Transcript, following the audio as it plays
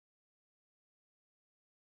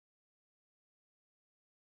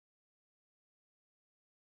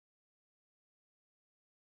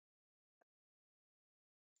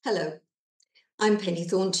Hello, I'm Penny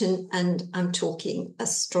Thornton and I'm talking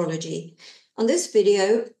astrology. On this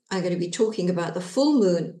video, I'm going to be talking about the full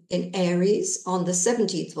moon in Aries on the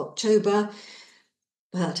 17th of October,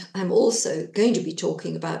 but I'm also going to be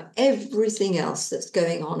talking about everything else that's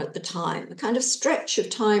going on at the time, a kind of stretch of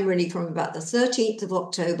time really from about the 13th of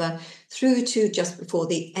October through to just before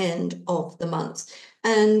the end of the month.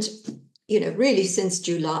 And really since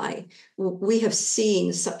July, we have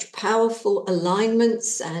seen such powerful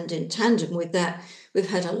alignments, and in tandem with that, we've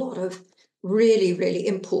had a lot of really, really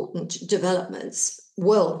important developments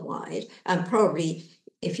worldwide. And probably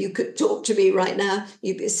if you could talk to me right now,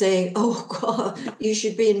 you'd be saying, oh, God, you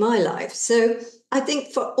should be in my life. So I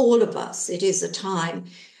think for all of us, it is a time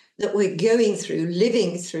that we're going through,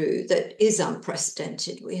 living through, that is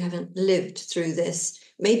unprecedented. We haven't lived through this.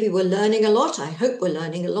 Maybe we're learning a lot. I hope we're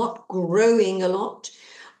learning a lot, growing a lot.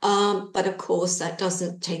 But of course, that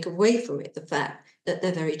doesn't take away from it the fact that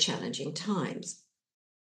they're very challenging times.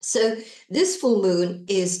 So this full moon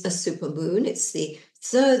is a supermoon. It's the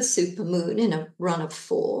third supermoon in a run of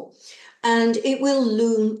 4, and it will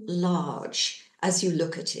loom large as you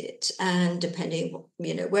look at it. And depending,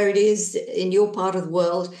 where it is in your part of the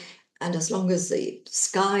world, and as long as the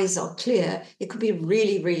skies are clear, it could be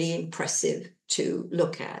really, really impressive to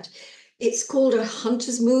look at. It's called a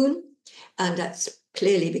hunter's moon, and that's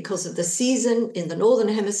clearly because of the season in the Northern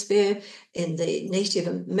Hemisphere. In the Native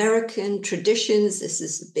American traditions, this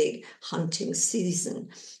is the big hunting season.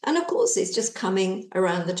 And of course, it's just coming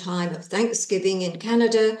around the time of Thanksgiving in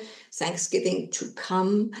Canada, Thanksgiving to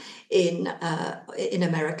come in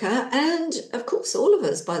America. And of course, all of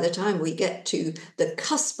us, by the time we get to the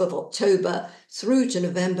cusp of October through to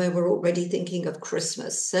November, we're already thinking of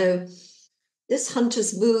Christmas. So this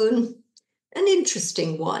hunter's moon, an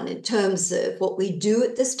interesting one in terms of what we do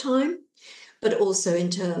at this time, but also in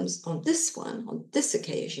terms on this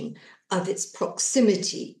occasion, of its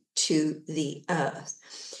proximity to the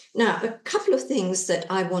Earth. Now, a couple of things that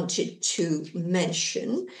I wanted to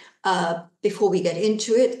mention before we get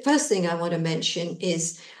into it. First thing I want to mention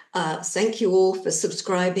is thank you all for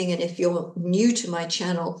subscribing. And if you're new to my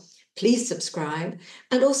channel, please subscribe.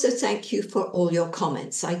 And also thank you for all your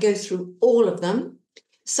comments. I go through all of them.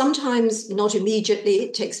 Sometimes not immediately.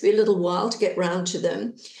 It takes me a little while to get round to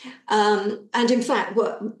them. And in fact,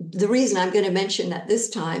 the reason I'm going to mention that this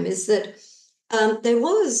time is that there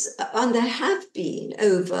was, and there have been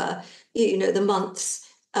over, the months,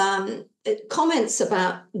 comments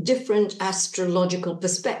about different astrological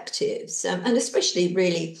perspectives, and especially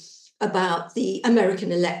really about the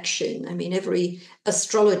American election. I mean, every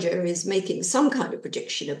astrologer is making some kind of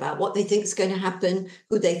prediction about what they think is going to happen,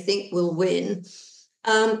 who they think will win.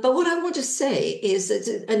 But what I want to say is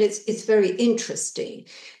that, and it's very interesting,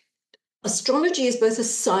 astrology is both a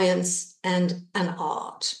science and an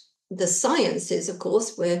art. The science is, of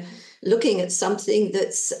course, we're looking at something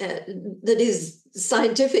that is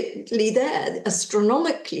scientifically there.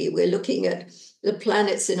 Astronomically, we're looking at the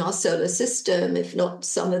planets in our solar system, if not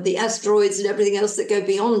some of the asteroids and everything else that go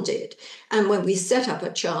beyond it. And when we set up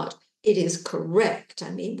a chart, it is correct. I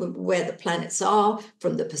mean, where the planets are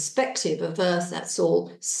from the perspective of Earth, that's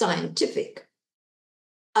all scientific.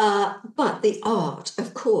 But the art,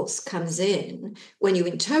 of course, comes in when you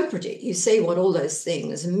interpret it. You say what all those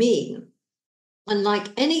things mean. And like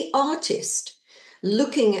any artist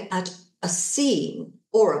looking at a scene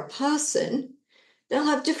or a person, they'll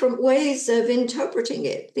have different ways of interpreting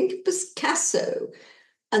it. Think of Picasso.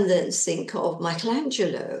 And then think of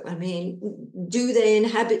Michelangelo. I mean, do they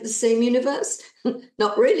inhabit the same universe?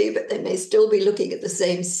 Not really, but they may still be looking at the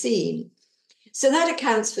same scene. So that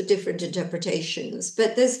accounts for different interpretations.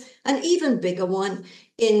 But there's an even bigger one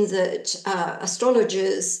in that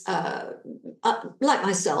astrologers, like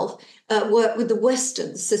myself, work with the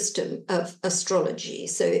Western system of astrology.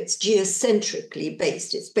 So it's geocentrically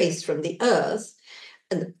based. It's based from the Earth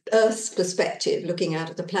and the Earth's perspective, looking out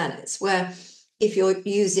at the planets, where if you're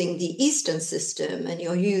using the Eastern system and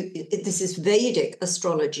this is Vedic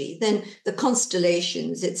astrology, then the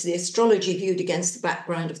constellations, it's the astrology viewed against the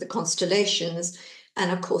background of the constellations. And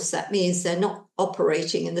of course, that means they're not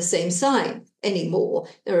operating in the same sign anymore.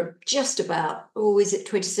 They're just about,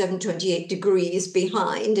 27, 28 degrees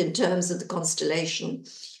behind in terms of the constellation.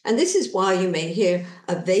 And this is why you may hear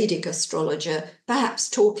a Vedic astrologer perhaps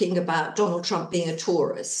talking about Donald Trump being a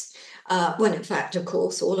Taurus. When in fact, of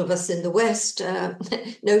course, all of us in the West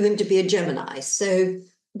know him to be a Gemini. So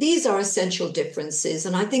these are essential differences,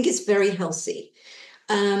 and I think it's very healthy.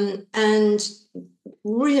 And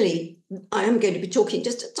really, I am going to be talking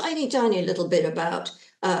just a tiny, tiny little bit about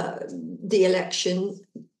the election,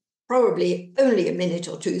 probably only a minute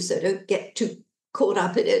or two, so don't get too caught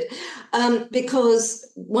up in it,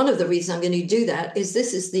 because one of the reasons I'm going to do that is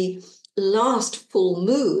this is the last full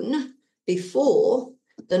moon before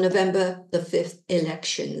the November the 5th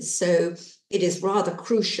elections. So it is rather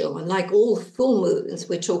crucial. And like all full moons,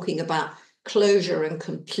 we're talking about closure and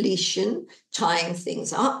completion, tying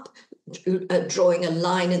things up, drawing a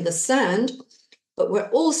line in the sand. But we're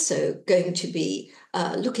also going to be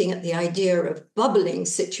looking at the idea of bubbling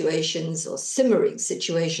situations or simmering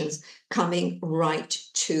situations coming right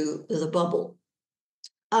to the bubble.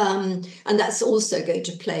 And that's also going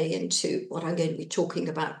to play into what I'm going to be talking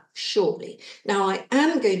about shortly. Now, I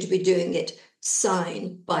am going to be doing it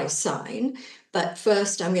sign by sign, but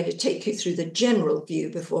first I'm going to take you through the general view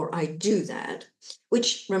before I do that,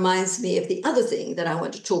 which reminds me of the other thing that I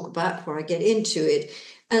want to talk about before I get into it.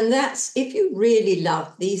 And that's if you really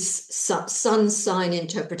love these sun sign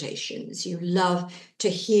interpretations, you love to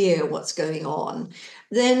hear what's going on,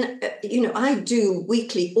 then, I do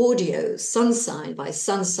weekly audio, sun sign by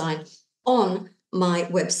sun sign, on my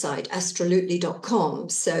website, astrolutely.com.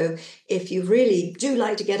 So if you really do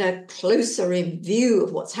like to get a closer in view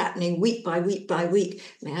of what's happening week by week by week,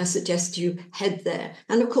 may I suggest you head there.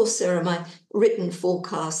 And of course, there are my written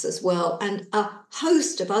forecasts as well, and a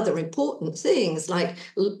host of other important things like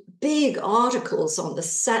big articles on the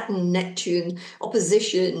Saturn-Neptune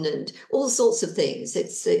opposition and all sorts of things.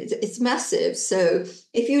 It's massive. So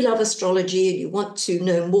if you love astrology and you want to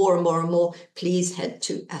know more and more and more, please head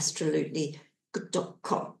to astrolutely.com.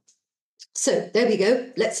 So there we go.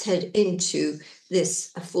 Let's head into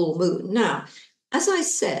this full moon. Now, as I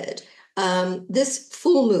said, this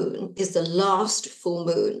full moon is the last full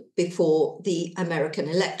moon before the American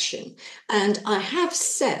election. And I have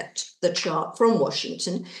set the chart from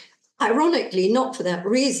Washington, ironically, not for that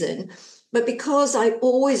reason, but because I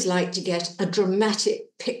always like to get a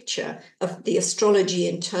dramatic picture of the astrology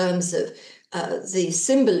in terms of the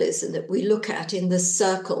symbolism that we look at in the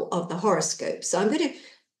circle of the horoscope. So I'm going to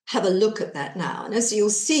have a look at that now. And as you'll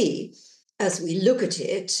see, as we look at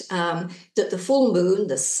it, that the full moon,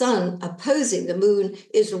 the sun opposing the moon,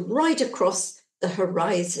 is right across the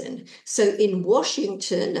horizon. So in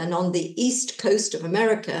Washington and on the east coast of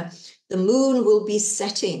America, the moon will be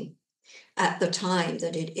setting at the time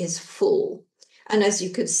that it is full. And as you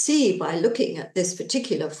can see by looking at this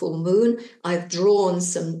particular full moon, I've drawn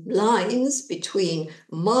some lines between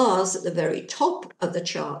Mars at the very top of the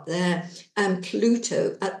chart there and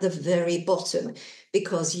Pluto at the very bottom,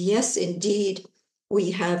 because yes, indeed,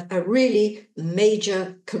 we have a really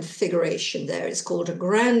major configuration there. It's called a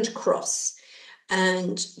grand cross.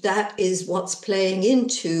 And that is what's playing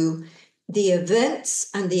into the events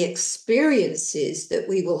and the experiences that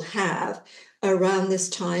we will have around this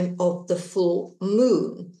time of the full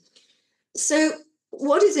moon. So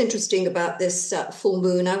what is interesting about this full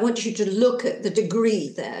moon, I want you to look at the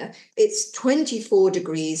degree there. It's 24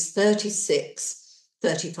 degrees, 36,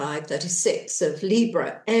 35, 36 of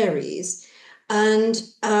Libra, Aries. And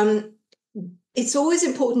it's always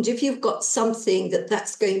important, if you've got something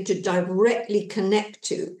that's going to directly connect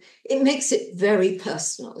to, it makes it very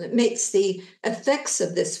personal. It makes the effects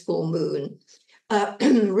of this full moon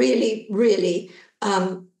really, really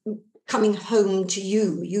coming home to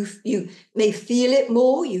you. You may feel it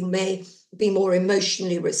more, you may be more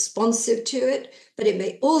emotionally responsive to it, but it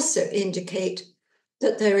may also indicate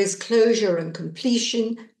that there is closure and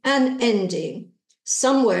completion and ending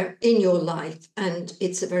somewhere in your life, and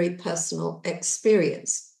it's a very personal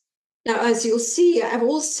experience. Now, as you'll see, I've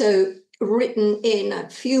also written in a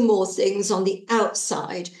few more things on the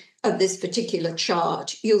outside of this particular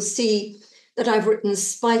chart. You'll see that I've written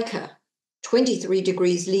Spica, 23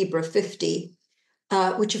 degrees Libra 50,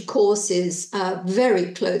 which of course is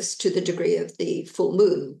very close to the degree of the full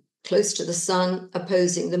moon, close to the sun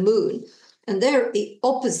opposing the moon. And there at the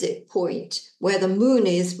opposite point where the moon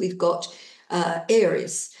is, we've got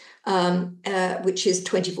Aries, which is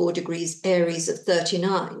 24 degrees Aries of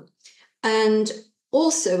 39. And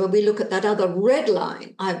also when we look at that other red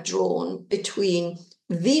line I've drawn between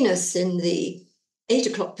Venus in the 8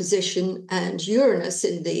 o'clock position and Uranus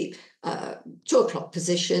in the 2 o'clock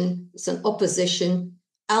position, it's an opposition.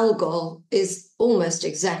 Algol is almost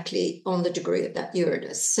exactly on the degree of that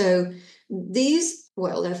Uranus. So these,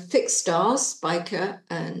 well, they're fixed stars, Spica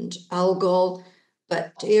and Algol,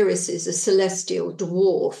 but Aries is a celestial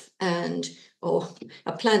dwarf or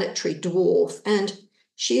a planetary dwarf. And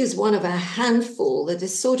she is one of a handful that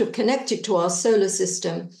is sort of connected to our solar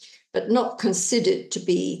system, but not considered to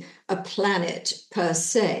be a planet per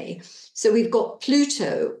se. So we've got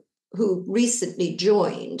Pluto, who recently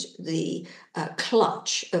joined the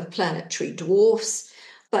clutch of planetary dwarfs,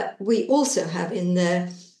 but we also have in there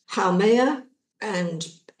Haumea, and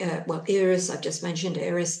well, Eris, I've just mentioned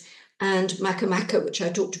Eris, and Makemake, which I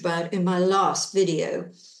talked about in my last video.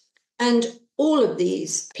 And all of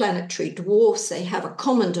these planetary dwarfs, they have a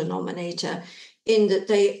common denominator in that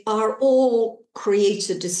they are all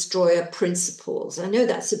creator-destroyer principles. I know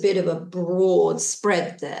that's a bit of a broad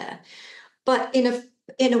spread there, but in a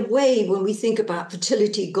way, when we think about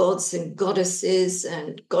fertility gods and goddesses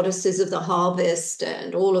of the harvest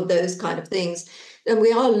and all of those kind of things, then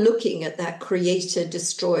we are looking at that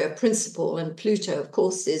creator-destroyer principle. And Pluto, of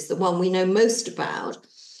course, is the one we know most about.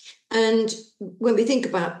 And when we think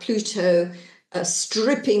about Pluto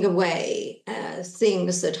stripping away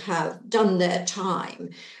things that have done their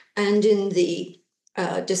time, and in the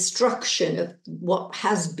destruction of what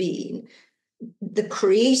has been, the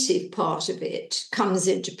creative part of it comes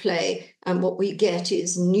into play, and what we get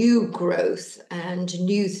is new growth and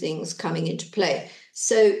new things coming into play.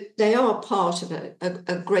 So they are part of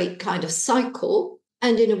a great kind of cycle,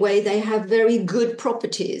 and in a way they have very good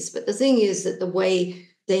properties. But the thing is that the way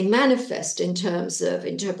they manifest in terms of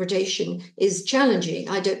interpretation is challenging.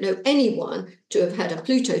 I don't know anyone to have had a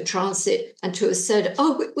Pluto transit and to have said,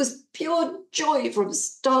 oh, it was pure joy from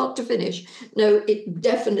start to finish. No, it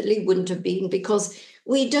definitely wouldn't have been, because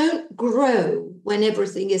we don't grow when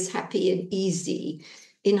everything is happy and easy,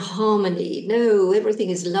 in harmony. No,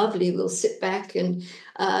 everything is lovely. We'll sit back and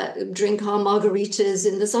drink our margaritas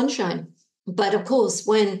in the sunshine. But of course,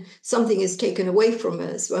 when something is taken away from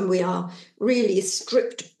us, when we are really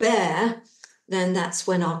stripped bare, then that's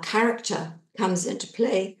when our character comes into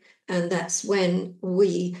play. And that's when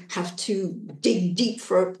we have to dig deep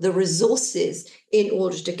for the resources in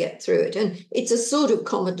order to get through it. And it's a sort of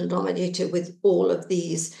common denominator with all of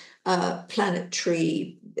these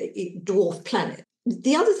planetary dwarf planets.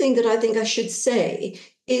 The other thing that I think I should say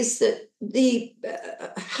is that the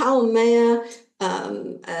Haumea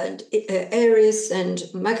and Aries and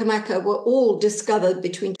Makemake were all discovered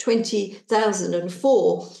between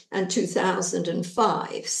 2004 and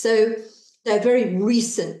 2005. So they're very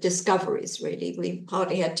recent discoveries, really. We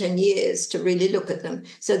hardly had 10 years to really look at them.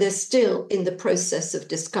 So they're still in the process of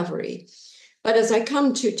discovery. But as I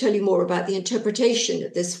come to tell you more about the interpretation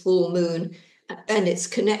of this full moon and its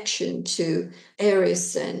connection to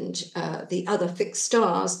Aries and the other fixed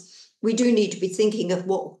stars, we do need to be thinking of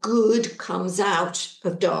what good comes out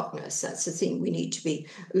of darkness. That's the thing we need to be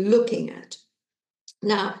looking at.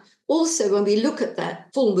 Now, also, when we look at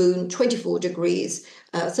that full moon, 24 degrees,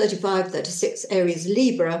 35, 36, Aries,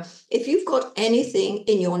 Libra, if you've got anything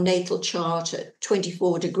in your natal chart at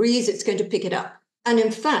 24 degrees, it's going to pick it up. And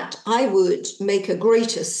in fact, I would make a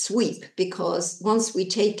greater sweep, because once we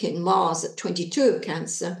take in Mars at 22 of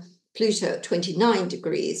Cancer, Pluto at 29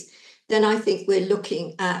 degrees, then I think we're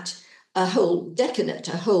looking at a whole decade,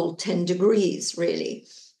 a whole 10 degrees, really.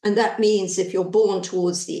 And that means if you're born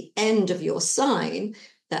towards the end of your sign,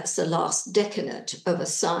 that's the last decade of a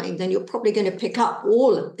sign, then you're probably going to pick up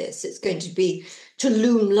all of this. It's going to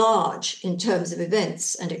loom large in terms of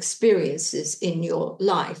events and experiences in your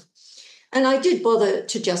life. And I did bother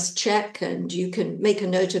to just check, and you can make a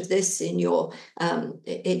note of this in your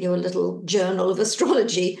little journal of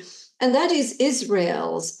astrology. And that is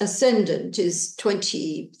Israel's ascendant is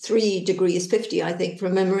 23 degrees 50, I think,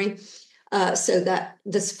 from memory. So that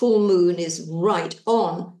this full moon is right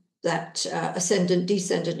on that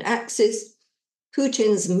ascendant-descendant axis.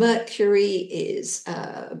 Putin's Mercury is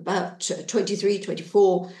about 23,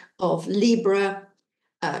 24 of Libra.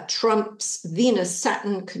 Trump's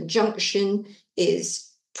Venus-Saturn conjunction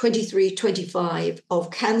is 23, 25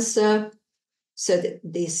 of Cancer. So that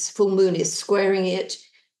this full moon is squaring it.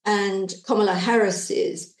 And Kamala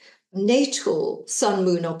Harris's natal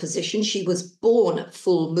sun-moon opposition, she was born at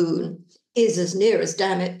full moon, is as near as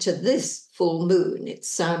damn it to this full moon.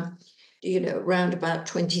 It's, around about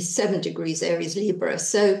 27 degrees Aries Libra.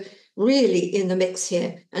 So really in the mix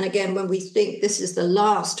here. And again, when we think this is the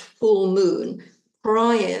last full moon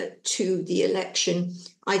prior to the election,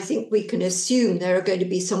 I think we can assume there are going to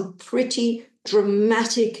be some pretty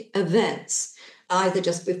dramatic events, either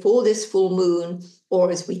just before this full moon or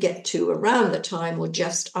as we get to around the time or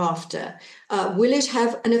just after. Will it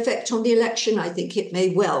have an effect on the election? I think it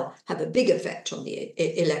may well have a big effect on the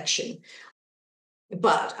election.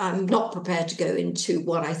 But I'm not prepared to go into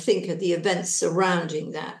what I think are the events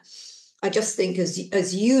surrounding that. I just think,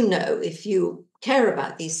 as you know, if you care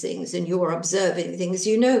about these things and you're observing things,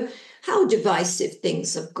 you know how divisive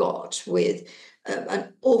things have got, with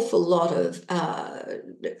an awful lot of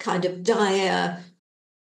kind of dire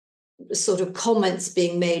sort of comments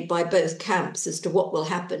being made by both camps as to what will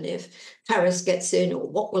happen if Harris gets in, or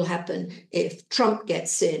what will happen if Trump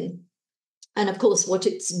gets in. And of course, what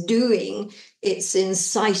it's doing, it's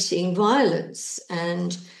inciting violence.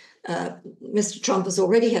 And Mr. Trump has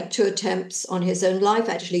already had 2 attempts on his own life.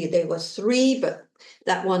 Actually, there were 3, but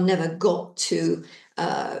that one never got to,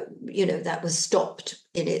 that was stopped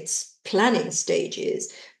in its planning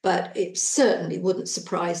stages. But it certainly wouldn't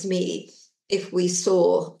surprise me if we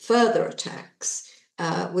saw further attacks,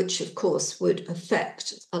 which, of course, would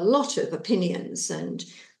affect a lot of opinions and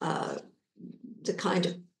the kind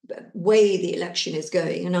of way the election is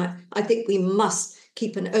going. And I think we must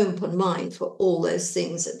keep an open mind for all those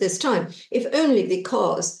things at this time, if only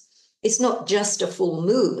because it's not just a full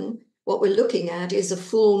moon. What we're looking at is a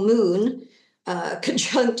full moon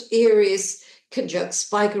conjunct Aries, conjunct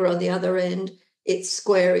Spica on the other end. It's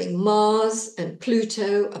squaring Mars and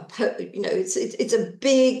Pluto. It's a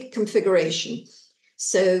big configuration.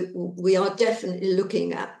 So we are definitely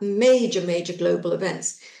looking at major, major global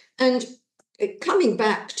events. And coming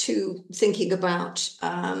back to thinking about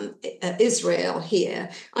Israel here,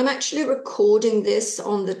 I'm actually recording this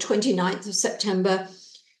on the 29th of September.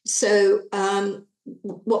 So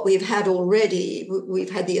what we've had already,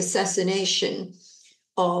 we've had the assassination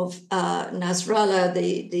of Nasrallah,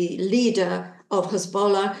 the leader of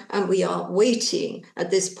Hezbollah, and we are waiting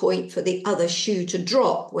at this point for the other shoe to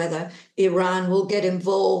drop, whether Iran will get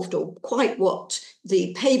involved or quite what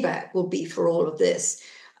the payback will be for all of this.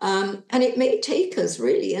 And it may take us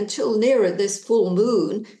really until nearer this full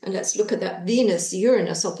moon, and let's look at that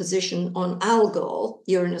Venus-Uranus opposition on Algol,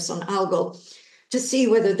 Uranus on Algol, to see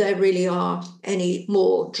whether there really are any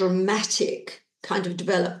more dramatic kind of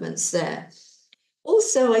developments there.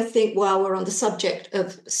 Also, I think while we're on the subject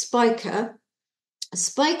of Spica,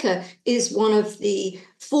 Spica is one of the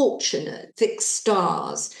fortunate fixed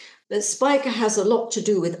stars, but Spica has a lot to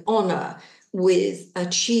do with honor, with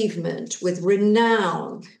achievement, with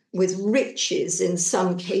renown, with riches in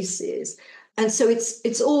some cases. And so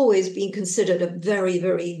it's always been considered a very,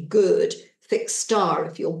 very good fixed star.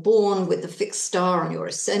 If you're born with the fixed star on your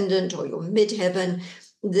ascendant or your midheaven,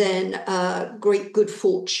 then great good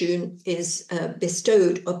fortune is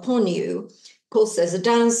bestowed upon you. Of course, there's a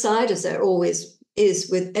downside, as there always is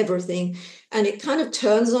with everything, and it kind of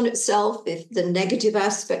turns on itself if the negative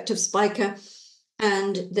aspect of Spica,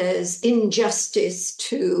 and there's injustice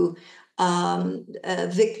to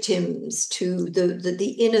victims, to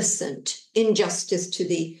the innocent, injustice to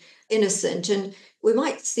the innocent. And we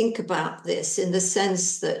might think about this in the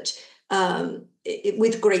sense that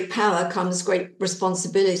with great power comes great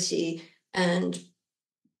responsibility, and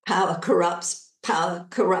power corrupts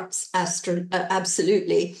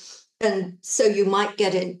absolutely. And so you might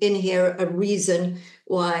get in here a reason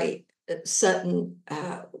why certain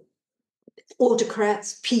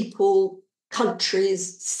autocrats, people,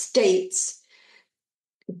 countries, states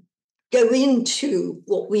go into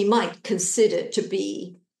what we might consider to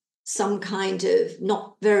be some kind of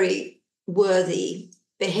not very worthy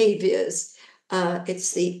behaviors.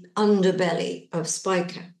 It's the underbelly of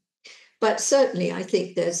Spica. But certainly, I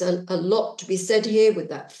think there's a lot to be said here with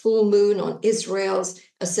that full moon on Israel's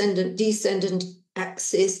ascendant-descendant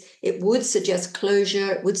axis. It would suggest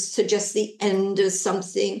closure. It would suggest the end of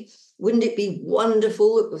something. Wouldn't it be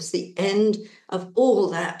wonderful if it was the end of all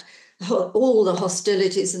that, all the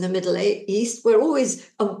hostilities in the Middle East? We're always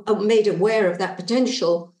made aware of that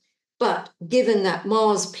potential. But given that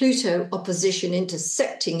Mars-Pluto opposition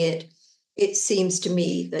intersecting it, it seems to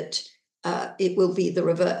me that it will be the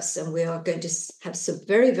reverse, and we are going to have some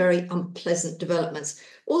very, very unpleasant developments.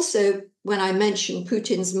 Also, when I mentioned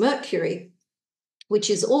Putin's Mercury,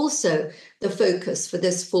 which is also the focus for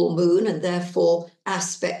this full moon and therefore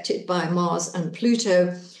aspected by Mars and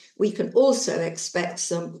Pluto, we can also expect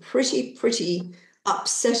some pretty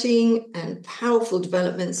upsetting and powerful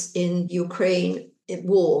developments in Ukraine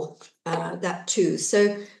war, that too.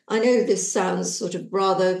 So I know this sounds sort of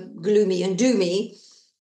rather gloomy and doomy,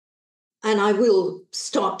 and I will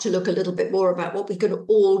start to look a little bit more about what we can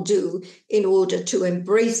all do in order to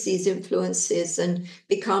embrace these influences and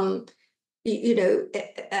become,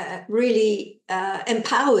 really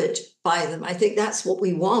empowered by them. I think that's what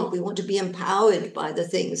we want. We want to be empowered by the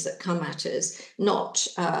things that come at us, not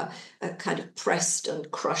kind of pressed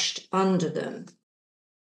and crushed under them.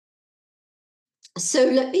 So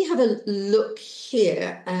let me have a look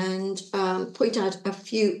here and point out a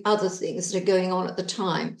few other things that are going on at the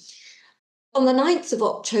time. On the 9th of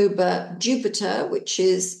October, Jupiter, which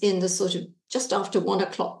is in the sort of just after 1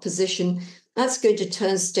 o'clock position, that's going to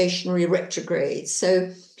turn stationary retrograde.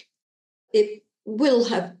 So it will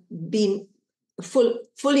have been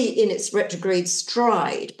fully in its retrograde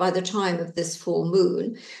stride by the time of this full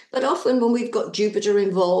moon. But often when we've got Jupiter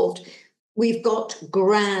involved, we've got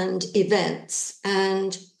grand events,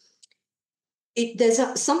 and there's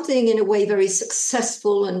something in a way very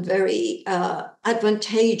successful and very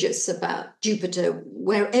advantageous about Jupiter,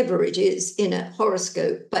 wherever it is in a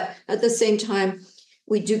horoscope. But at the same time,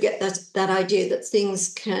 we do get that idea that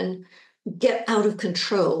things can get out of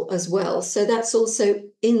control as well. So that's also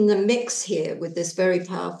in the mix here with this very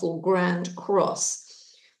powerful grand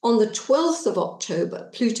cross. On the 12th of October,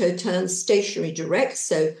 Pluto turns stationary direct.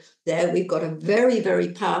 So there we've got a very,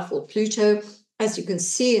 very powerful Pluto. As you can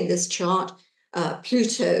see in this chart,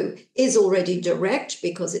 Pluto is already direct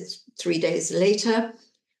because it's 3 days later.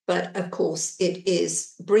 But of course, it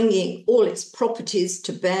is bringing all its properties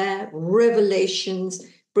to bear, revelations,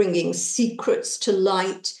 bringing secrets to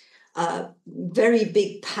light, very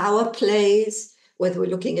big power plays, whether we're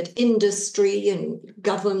looking at industry and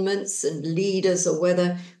governments and leaders or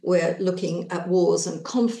whether we're looking at wars and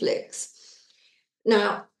conflicts.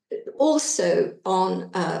 Now, also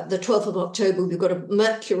on the 12th of October, we've got a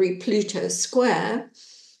Mercury-Pluto square,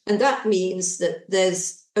 and that means that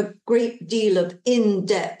there's a great deal of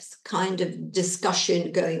in-depth kind of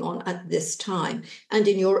discussion going on at this time. And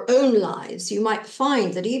in your own lives, you might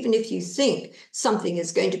find that even if you think something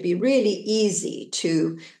is going to be really easy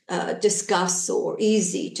to discuss or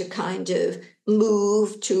easy to kind of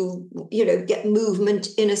move to, get movement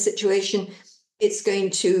in a situation, it's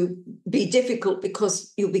going to be difficult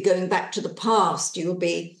because you'll be going back to the past. You'll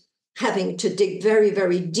be having to dig very,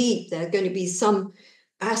 very deep. There are going to be some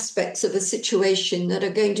aspects of a situation that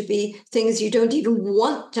are going to be things you don't even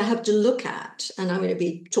want to have to look at. And I'm going to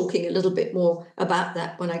be talking a little bit more about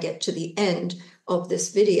that when I get to the end of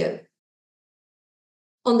this video.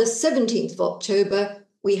 On the 17th of October,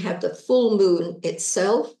 we have the full moon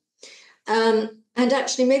itself. And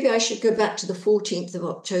actually, maybe I should go back to the 14th of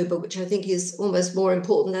October, which I think is almost more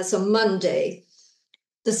important. That's a Monday.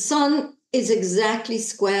 The sun is exactly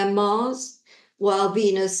square Mars, while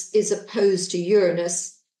Venus is opposed to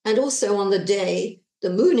Uranus. And also on the day, the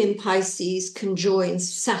moon in Pisces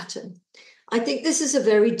conjoins Saturn. I think this is a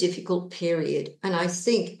very difficult period. And I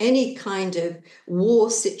think any kind of war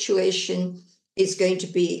situation is going to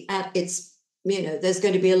be at its, there's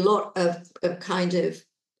going to be a lot of kind of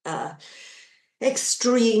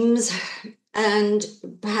extremes, and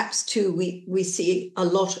perhaps too we see a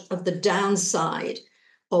lot of the downside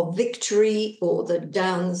of victory or the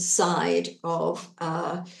downside of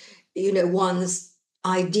one's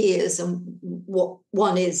ideas and what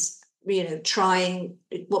one is trying,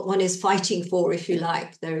 what one is fighting for, if you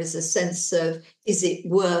like. There is a sense of, is it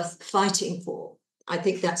worth fighting for? I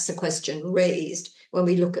think that's the question raised when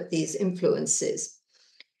we look at these influences.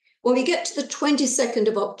 When we get to the 22nd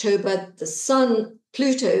of October, the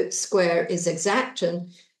Sun-Pluto square is exact,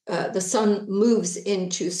 and the Sun moves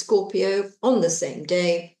into Scorpio on the same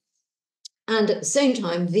day. And at the same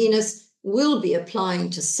time, Venus will be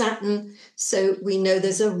applying to Saturn. So we know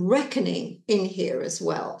there's a reckoning in here as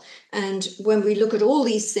well. And when we look at all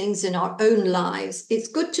these things in our own lives, it's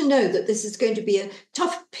good to know that this is going to be a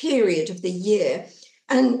tough period of the year.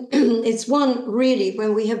 And it's one really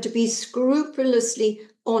when we have to be scrupulously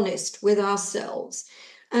honest with ourselves.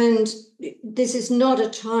 And this is not a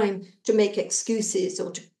time to make excuses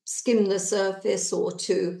or to skim the surface or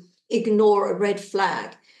to ignore a red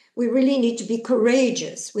flag. We really need to be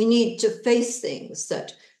courageous. We need to face things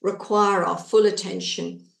that require our full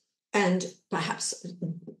attention and perhaps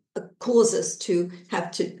cause us to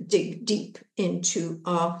have to dig deep into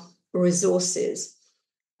our resources.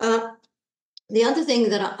 The other thing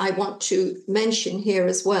that I want to mention here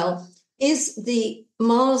as well is the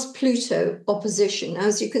Mars-Pluto opposition.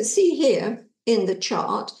 As you can see here in the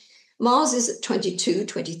chart, Mars is at 22,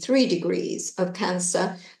 23 degrees of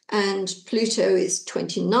Cancer, and Pluto is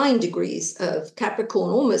 29 degrees of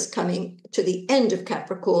Capricorn, almost coming to the end of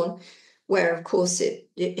Capricorn, where, of course,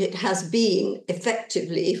 it has been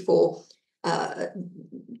effectively for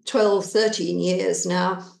 12, 13 years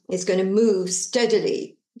now. It's going to move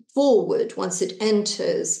steadily forward once it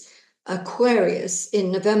enters Aquarius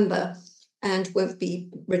in November, and won't be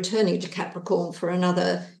returning to Capricorn for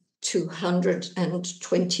another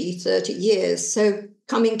 220, 30 years. So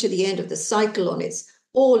coming to the end of the cycle on its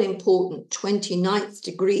all-important 29th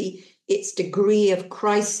degree, its degree of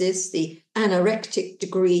crisis, the anorectic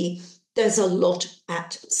degree, there's a lot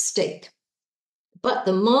at stake. But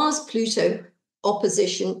the Mars-Pluto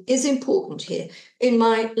opposition is important here. In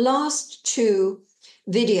my last two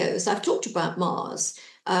videos, I've talked about Mars.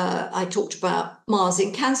 I talked about Mars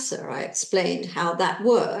in Cancer. I explained how that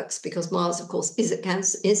works because Mars, of course, is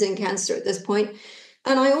in Cancer at this point.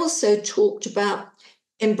 And I also talked about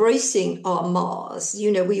embracing our Mars.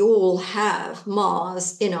 You know, we all have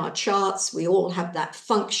Mars in our charts. We all have that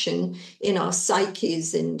function in our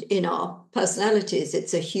psyches and in our personalities.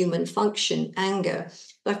 It's a human function, anger.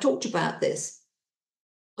 I've talked about this.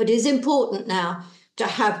 But it is important now to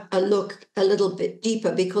have a look a little bit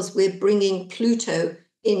deeper, because we're bringing Pluto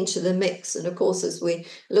into the mix. And of course, as we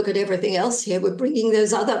look at everything else here, we're bringing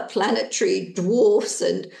those other planetary dwarfs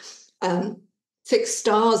and fixed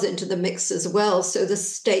stars into the mix as well. So the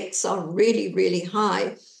stakes are really, really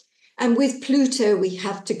high. And with Pluto, we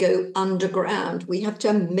have to go underground. We have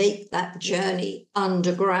to make that journey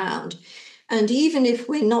underground. And even if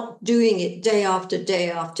we're not doing it day after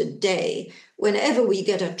day after day, whenever we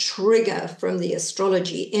get a trigger from the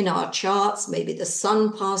astrology in our charts, maybe the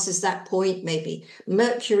sun passes that point, maybe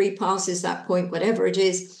Mercury passes that point, whatever it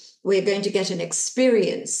is, we're going to get an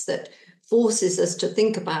experience that forces us to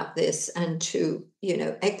think about this and to, you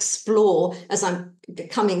know, explore, as I'm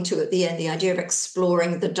coming to at the end, the idea of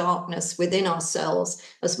exploring the darkness within ourselves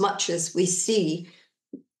as much as we see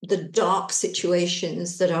the dark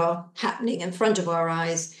situations that are happening in front of our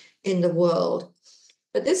eyes in the world.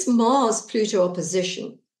 But this Mars-Pluto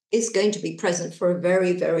opposition is going to be present for a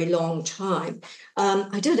very, very long time.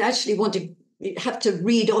 I don't actually want to have to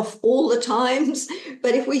read off all the times,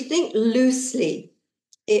 but if we think loosely,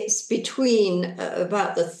 it's between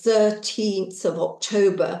about the 13th of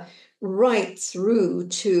October right through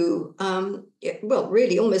to, well,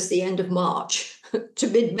 really almost the end of March to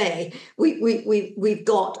mid-May. We've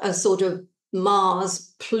got a sort of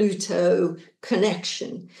Mars-Pluto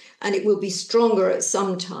connection, and it will be stronger at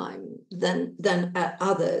some time than at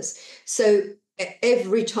others. So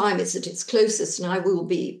every time it's at its closest, and I will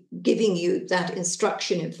be giving you that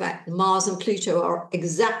instruction. In fact, Mars and Pluto are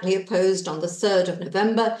exactly opposed on the 3rd of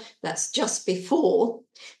November. That's just before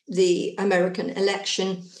the American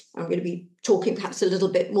election. I'm going to be talking perhaps a little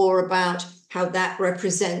bit more about how that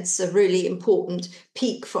represents a really important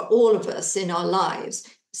peak for all of us in our lives,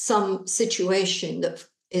 some situation that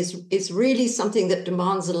is really something that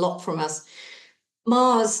demands a lot from us.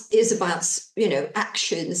 Mars is about, you know,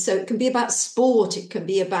 action. So it can be about sport. It can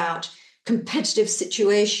be about competitive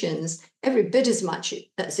situations, every bit as much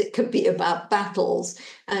as it could be about battles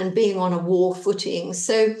and being on a war footing.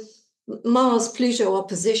 So Mars-Pluto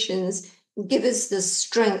oppositions give us the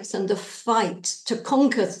strength and the fight to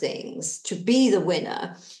conquer things, to be the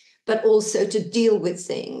winner, but also to deal with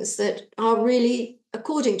things that are really,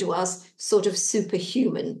 according to us, sort of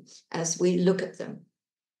superhuman as we look at them.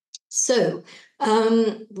 So,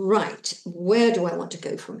 right, where do I want to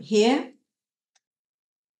go from here?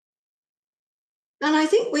 And I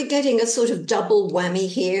think we're getting a sort of double whammy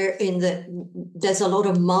here in that there's a lot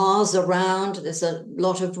of Mars around. There's a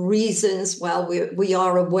lot of reasons while we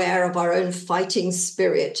are aware of our own fighting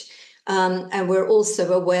spirit. And we're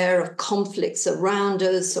also aware of conflicts around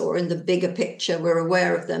us, or in the bigger picture, we're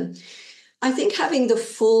aware of them. I think having the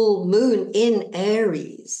full moon in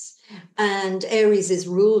Aries, and Aries is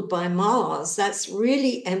ruled by Mars, that's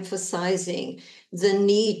really emphasizing the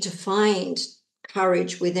need to find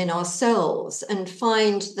courage within ourselves and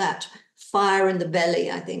find that fire in the belly,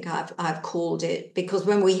 I think I've called it, because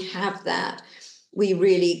when we have that, we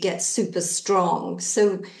really get super strong.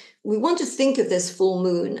 So we want to think of this full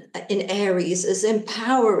moon in Aries as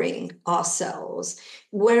empowering ourselves,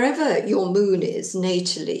 wherever your moon is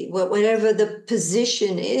natally, wherever the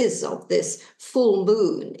position is of this full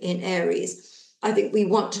moon in Aries. I think we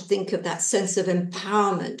want to think of that sense of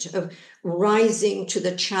empowerment, of rising to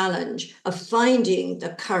the challenge, of finding the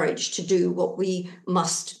courage to do what we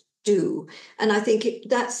must do. And I think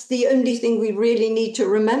that's the only thing we really need to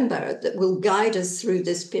remember that will guide us through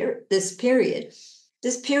this period.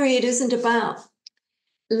 This period isn't about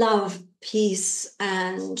love, peace,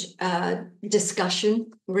 and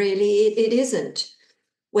discussion, really. It isn't,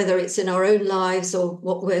 whether it's in our own lives or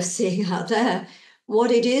what we're seeing out there. What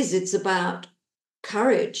it is, it's about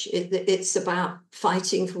courage. It's about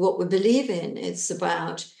fighting for what we believe in. It's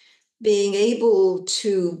about being able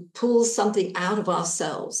to pull something out of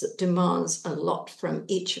ourselves that demands a lot from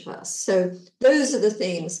each of us. So those are the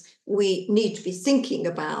things we need to be thinking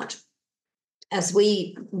about as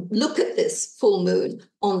we look at this full moon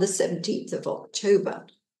on the 17th of October.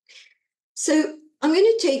 So I'm going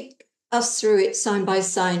to take us through it sign by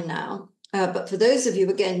sign now. But for those of you,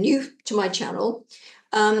 again, new to my channel,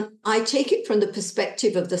 I take it from the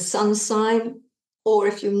perspective of the sun sign, or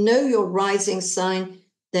if you know your rising sign,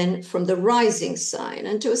 then from the rising sign.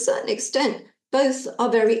 And to a certain extent, both are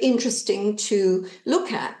very interesting to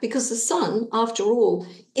look at, because the sun, after all,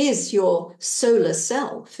 is your solar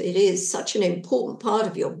self. It is such an important part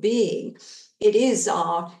of your being. It is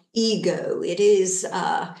our ego. It is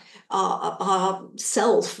our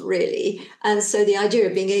self, really. And so the idea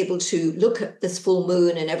of being able to look at this full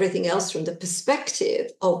moon and everything else from the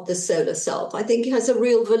perspective of the solar self, I think has a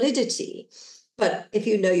real validity. But if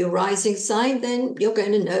you know your rising sign, then you're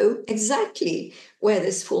going to know exactly where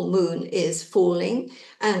this full moon is falling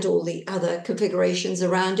and all the other configurations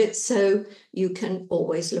around it. So you can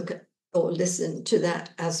always look at or listen to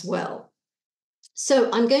that as well. So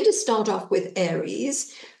I'm going to start off with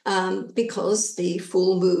Aries because the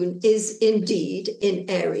full moon is indeed in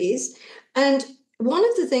Aries. And one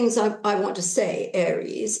of the things I want to say,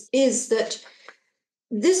 Aries, is that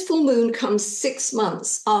this full moon comes 6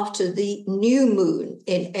 months after the new moon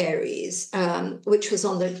in Aries, which was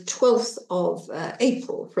on the 12th of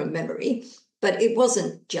April from memory. But it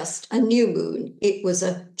wasn't just a new moon, it was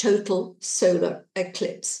a total solar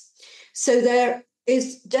eclipse. So there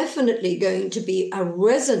is definitely going to be a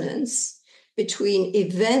resonance between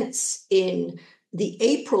events in the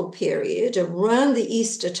April period around the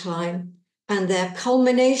Easter time and their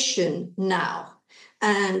culmination now.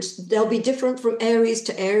 And they'll be different from Aries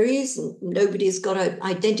to Aries, and nobody's got an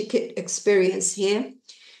identical experience here.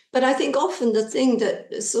 But I think often the thing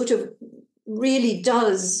that sort of really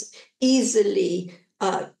does easily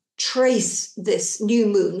trace this new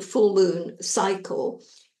moon, full moon cycle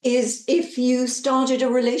is if you started a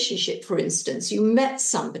relationship, for instance, you met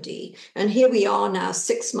somebody, and here we are now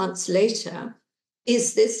 6 months later.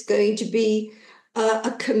 Is this going to be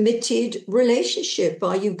a committed relationship?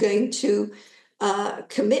 Are you going to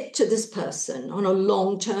commit to this person on a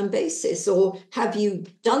long-term basis? Or have you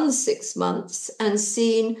done 6 months and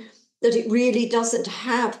seen that it really doesn't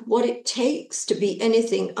have what it takes to be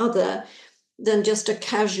anything other than just a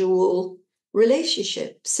casual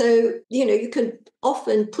relationship? So, you can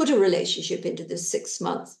often put a relationship into this 6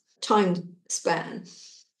 month time span.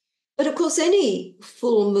 But of course, any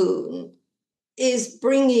full moon is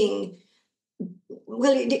bringing,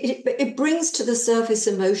 well, it brings to the surface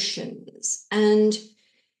emotions. And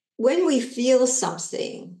when we feel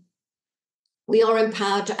something, we are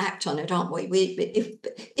empowered to act on it, aren't we?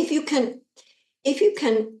 If you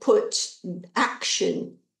can put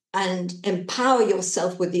action and empower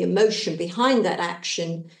yourself with the emotion behind that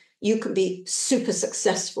action, you can be super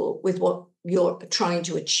successful with what you're trying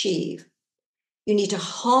to achieve. You need to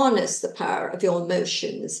harness the power of your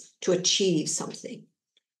emotions to achieve something.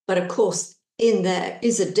 But of course, in there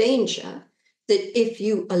is a danger that if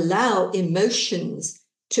you allow emotions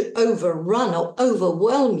to overrun or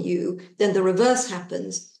overwhelm you, then the reverse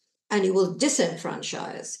happens and you will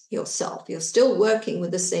disenfranchise yourself. You're still working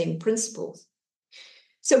with the same principles.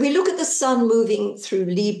 So we look at the sun moving through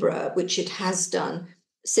Libra, which it has done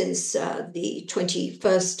since the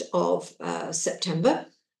 21st of September.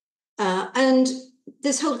 And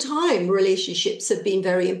this whole time, relationships have been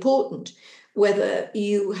very important. Whether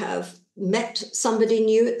you have met somebody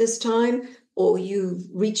new at this time, or you've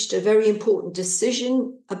reached a very important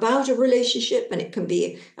decision about a relationship, and it can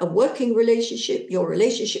be a working relationship, your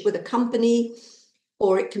relationship with a company,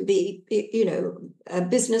 or it can be, a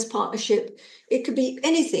business partnership. It could be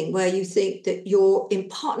anything where you think that you're in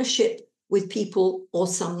partnership with people or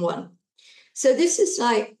someone. So this is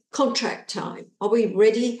like contract time. Are we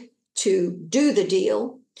ready to do the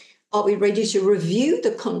deal? Are we ready to review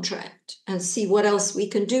the contract and see what else we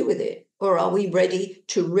can do with it? Or are we ready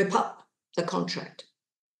to rip up the contract?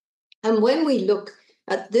 And when we look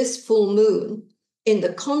at this full moon in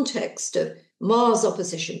the context of Mars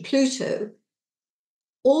opposition Pluto,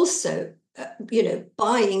 also,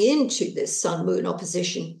 buying into this sun-moon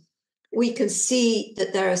opposition, we can see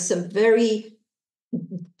that there are some very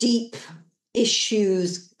deep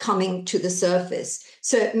issues coming to the surface.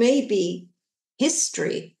 So it may be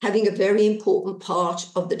history having a very important part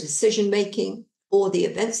of the decision-making or the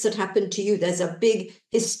events that happened to you. There's a big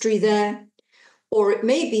history there. Or it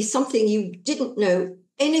may be something you didn't know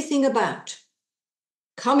anything about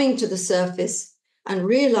coming to the surface and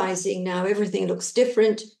realizing now everything looks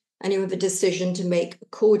different and you have a decision to make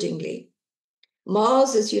accordingly.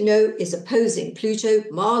 Mars, as you know, is opposing Pluto,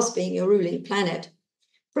 Mars being your ruling planet.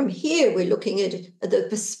 From here, we're looking at the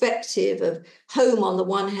perspective of home on the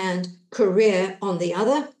one hand, career on the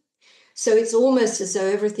other. So it's almost as though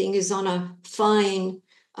everything is on a fine,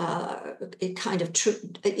 it's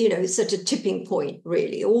at a tipping point,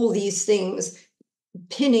 really. All these things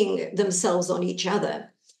pinning themselves on each other.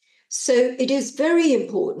 So it is very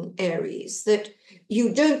important, Aries, that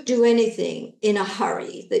you don't do anything in a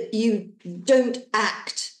hurry, that you don't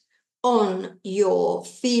act on your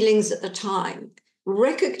feelings at the time.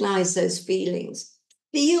 Recognize those feelings,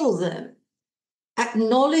 feel them,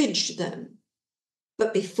 acknowledge them,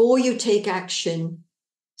 But before you take action,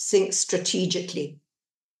 think strategically.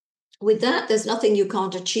 With that, there's nothing you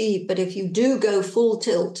can't achieve. But if you do go full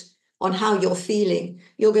tilt on how you're feeling,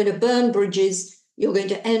 you're going to burn bridges. You're going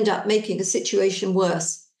to end up making the situation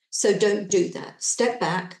worse. So don't do that. Step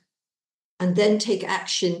back and then take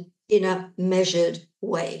action in a measured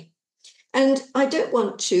way. And I don't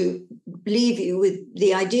want to leave you with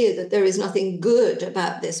the idea that there is nothing good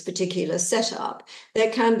about this particular setup. There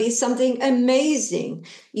can be something amazing.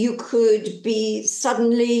 You could be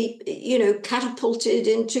suddenly, catapulted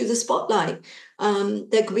into the spotlight.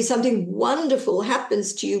 There could be something wonderful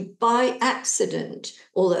happens to you by accident,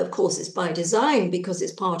 although, of course, it's by design because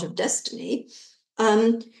it's part of destiny.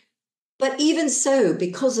 But even so,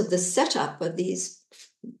 because of the setup of these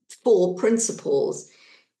 4 principles,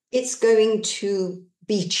 it's going to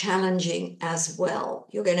be challenging as well.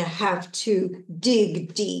 You're going to have to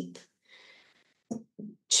dig deep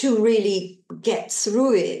to really get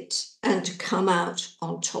through it and to come out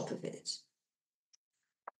on top of it.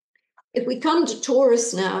 If we come to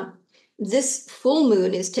Taurus now, this full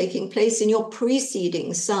moon is taking place in your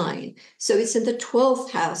preceding sign. So it's in the 12th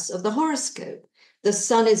house of the horoscope. The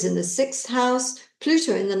sun is in the 6th house,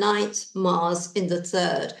 Pluto in the 9th, Mars in the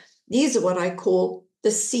 3rd. These are what I call the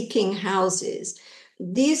seeking houses.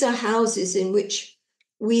 These are houses in which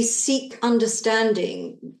we seek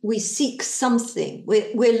understanding, we seek something,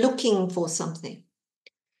 we're looking for something.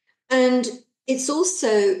 And it's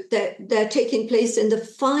also that they're taking place in the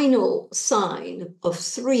final sign of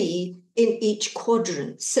 3 in each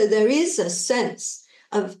quadrant. So there is a sense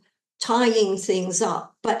of tying things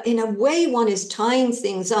up, but in a way one is tying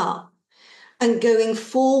things up and going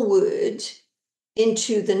forward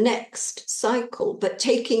into the next cycle, but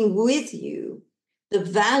taking with you the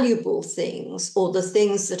valuable things or the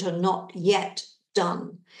things that are not yet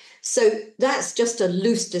done. So that's just a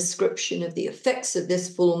loose description of the effects of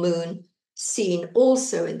this full moon, seen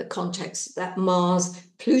also in the context of that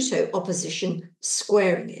Mars-Pluto opposition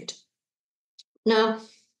squaring it. Now,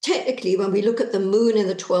 technically, when we look at the moon in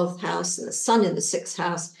the 12th house and the sun in the 6th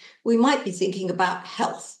house, we might be thinking about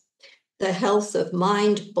health, the health of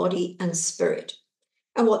mind, body, and spirit.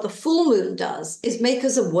 And what the full moon does is make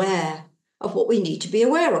us aware of what we need to be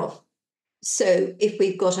aware of. So if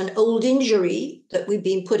we've got an old injury that we've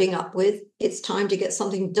been putting up with, it's time to get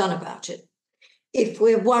something done about it. If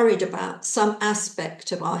we're worried about some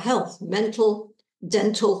aspect of our health, mental,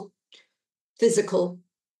 dental, physical,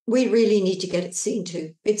 we really need to get it seen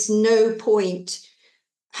to. It's no point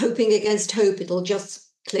hoping against hope it'll just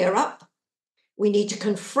clear up. We need to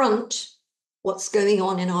confront what's going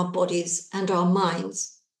on in our bodies and our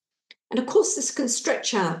minds. And of course, this can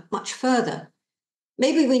stretch out much further.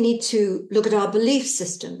 Maybe we need to look at our belief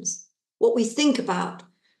systems, what we think about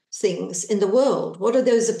things in the world. What are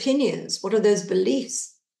those opinions? What are those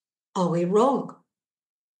beliefs? Are we wrong?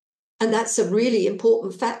 And that's a really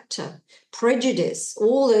important factor. Prejudice,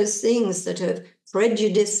 all those things that have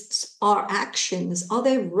prejudiced our actions, are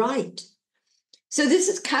they right? So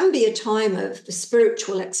this can be a time of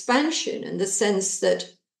spiritual expansion in the sense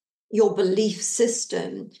that your belief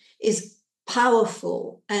system is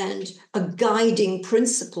powerful and a guiding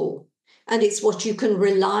principle. And it's what you can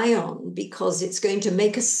rely on because it's going to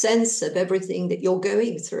make a sense of everything that you're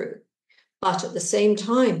going through. But at the same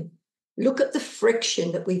time, look at the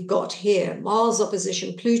friction that we've got here. Mars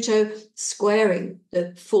opposition Pluto squaring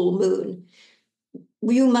the full moon.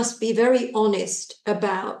 You must be very honest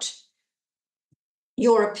about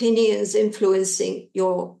your opinions influencing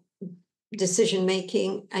your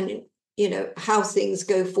decision-making and, how things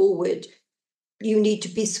go forward. You need to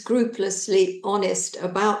be scrupulously honest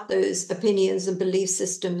about those opinions and belief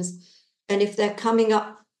systems. And if they're coming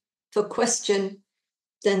up for question,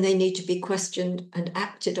 then they need to be questioned and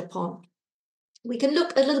acted upon. We can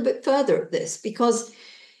look a little bit further at this because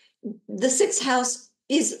the 6th house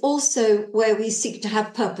is also where we seek to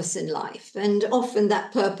have purpose in life. And often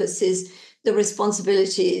that purpose is the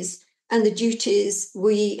responsibilities and the duties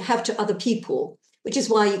we have to other people, which is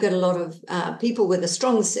why you get a lot of people with a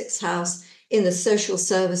strong 6th house in the social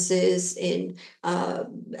services, in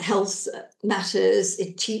health matters,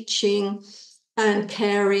 in teaching and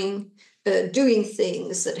caring, doing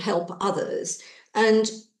things that help others.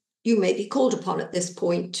 And you may be called upon at this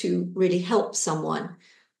point to really help someone,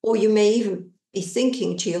 or you may even be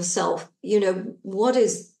thinking to yourself, what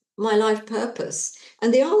is my life purpose?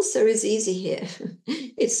 And the answer is easy here.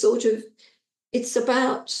 It's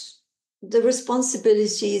about the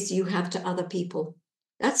responsibilities you have to other people.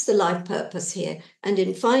 That's the life purpose here. And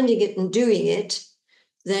in finding it and doing it,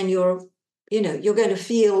 then you're going to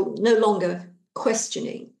feel no longer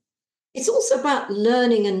questioning. It's also about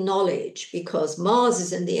learning and knowledge, because Mars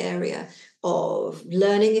is in the area of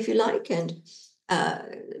learning, if you like, and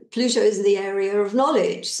Pluto is in the area of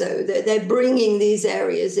knowledge. So they're bringing these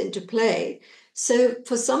areas into play. So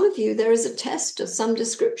for some of you, there is a test of some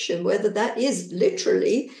description, whether that is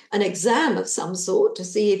literally an exam of some sort to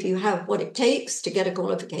see if you have what it takes to get a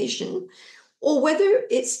qualification, or whether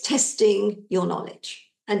it's testing your knowledge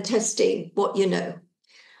and testing what you know.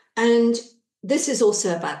 And this is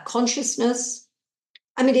also about consciousness.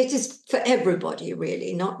 I mean, it is for everybody,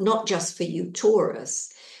 really, not just for you,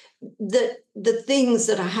 Taurus. The things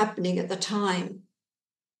that are happening at the time,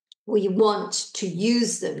 we want to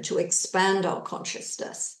use them to expand our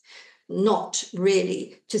consciousness, not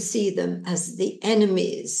really to see them as the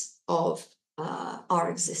enemies of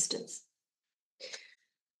our existence.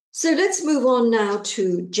 So let's move on now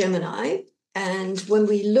to Gemini. And when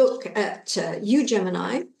we look at you,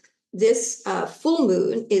 Gemini, this full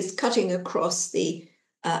moon is cutting across the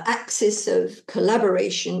axis of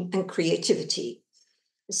collaboration and creativity.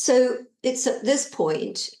 So it's at this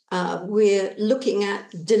point, we're looking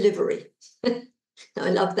at delivery. I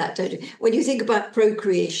love that, don't you? When you think about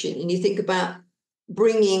procreation and you think about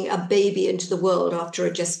bringing a baby into the world after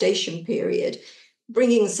a gestation period,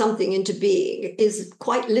 bringing something into being is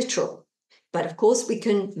quite literal. But of course, we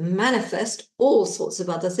can manifest all sorts of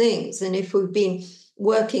other things. And if we've been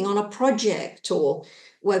working on a project, or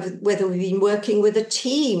whether we've been working with a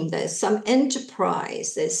team, there's some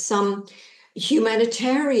enterprise, there's some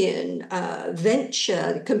humanitarian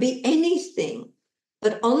venture, it can be anything.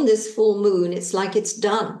 But on this full moon, it's like it's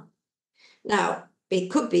done. Now, it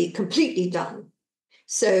could be completely done.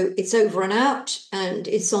 So it's over and out, and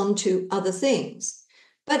it's on to other things.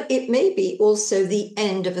 But it may be also the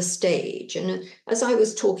end of a stage. And as I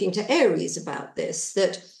was talking to Aries about this,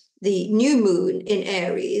 that the new moon in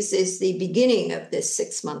Aries is the beginning of this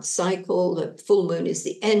 6-month cycle. The full moon is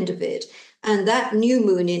the end of it. And that new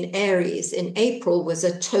moon in Aries in April was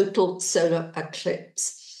a total solar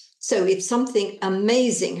eclipse. So if something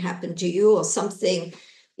amazing happened to you, or something,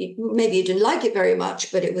 maybe you didn't like it very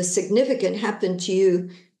much, but it was significant, happened to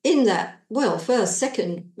you in that,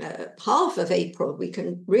 second half of April, we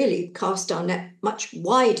can really cast our net much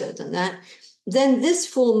wider than that, then this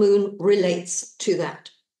full moon relates to that.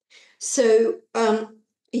 So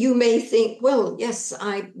you may think, well, yes,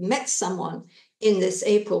 I met someone in this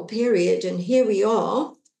April period, and here we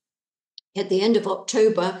are at the end of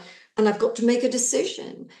October, and I've got to make a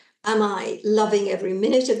decision. Am I loving every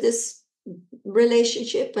minute of this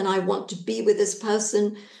relationship and I want to be with this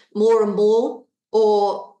person more and more?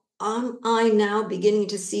 Or am I now beginning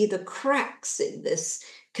to see the cracks in this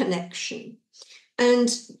connection?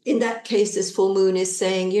 And in that case, this full moon is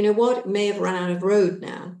saying, you know what, it may have run out of road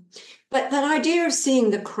now. But that idea of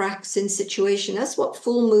seeing the cracks in situation, that's what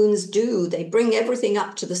full moons do. They bring everything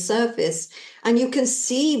up to the surface, and you can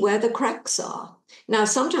see where the cracks are. Now,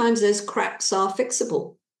 sometimes those cracks are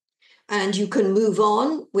fixable, and you can move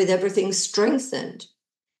on with everything strengthened,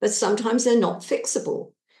 but sometimes they're not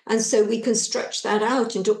fixable. And so we can stretch that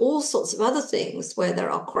out into all sorts of other things where there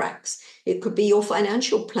are cracks. It could be your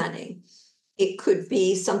financial planning. It could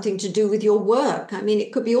be something to do with your work. I mean,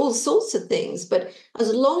 it could be all sorts of things. But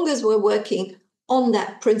as long as we're working on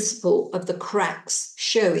that principle of the cracks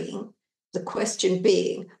showing, the question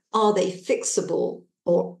being, are they fixable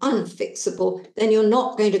or unfixable? Then you're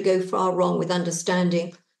not going to go far wrong with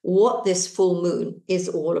understanding what this full moon is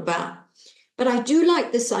all about. But I do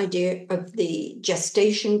like this idea of the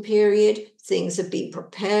gestation period. Things have been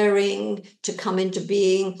preparing to come into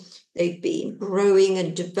being. They've been growing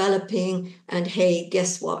and developing. And hey,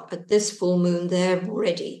 guess what? At this full moon, they're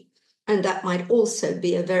ready. And that might also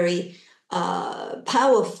be a very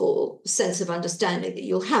powerful sense of understanding that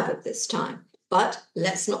you'll have at this time. But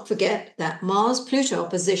let's not forget that Mars-Pluto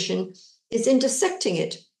opposition is intersecting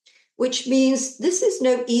it, which means this is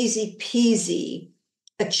no easy peasy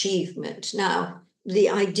achievement. Now, the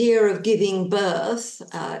idea of giving birth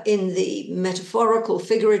in the metaphorical,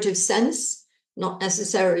 figurative sense, not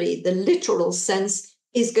necessarily the literal sense,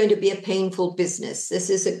 is going to be a painful business. This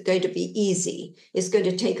isn't going to be easy. It's going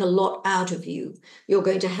to take a lot out of you. You're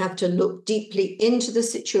going to have to look deeply into the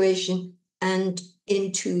situation and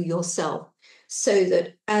into yourself, so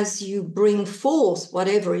that as you bring forth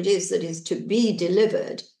whatever it is that is to be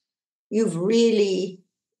delivered, you've really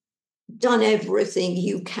done everything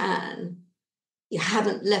you can. You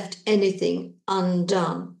haven't left anything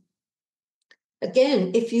undone.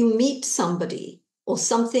 Again, if you meet somebody or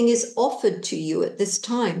something is offered to you at this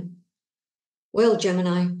time, well,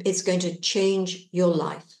 Gemini, it's going to change your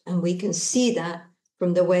life. And we can see that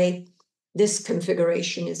from the way this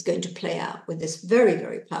configuration is going to play out with this very,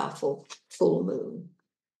 very powerful full moon.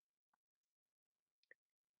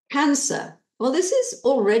 Cancer. Well, this is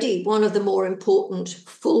already one of the more important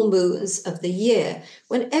full moons of the year.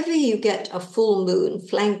 Whenever you get a full moon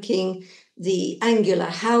flanking the angular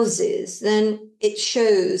houses, then it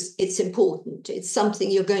shows it's important. It's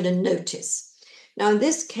something you're going to notice. Now, in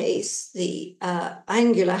this case, the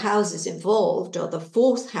angular houses involved are the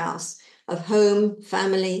 4th house of home,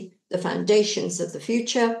 family, the foundations of the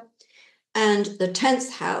future, and the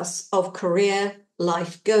 10th house of career,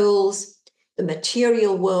 life goals, the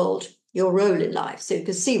material world, your role in life. So you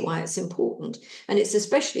can see why it's important. And it's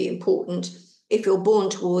especially important if you're born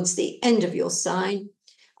towards the end of your sign,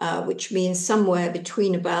 which means somewhere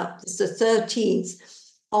between about the 13th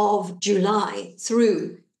of July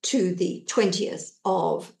through to the 20th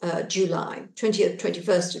of July, 20th,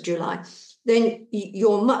 21st of July. Then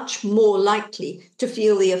you're much more likely to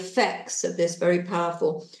feel the effects of this very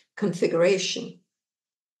powerful configuration.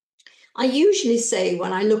 I usually say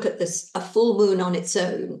when I look at this, a full moon on its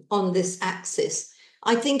own, on this axis,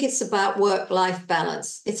 I think it's about work-life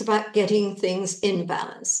balance. It's about getting things in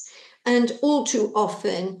balance. And all too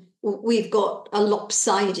often, we've got a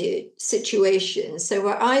lopsided situation. So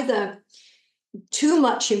we're either too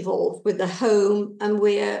much involved with the home and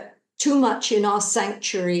we're too much in our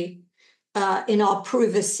sanctuary, in our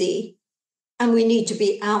privacy, and we need to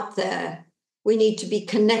be out there. We need to be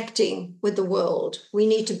connecting with the world. We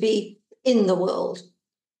need to be in the world.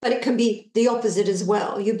 But it can be the opposite as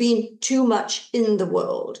well. You've been too much in the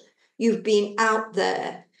world. You've been out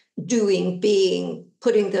there doing, being,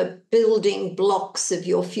 putting the building blocks of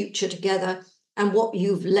your future together. And what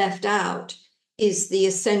you've left out is the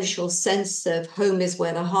essential sense of home is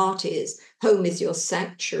where the heart is. Home is your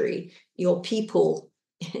sanctuary, your people.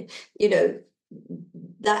 You know,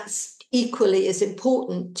 that's equally as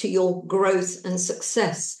important to your growth and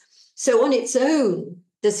success. So on its own,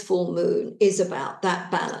 this full moon is about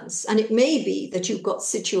that balance. And it may be that you've got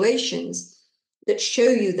situations that show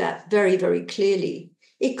you that very, very clearly.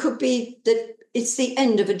 It could be that it's the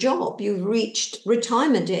end of a job. You've reached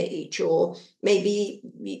retirement age, or maybe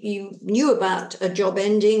you knew about a job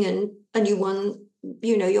ending and you won,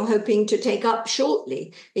 you know, you're hoping to take up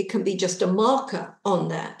shortly. It can be just a marker on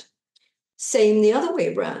that. Same the other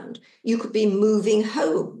way around. You could be moving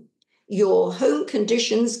home. Your home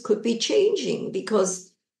conditions could be changing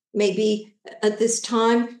because maybe at this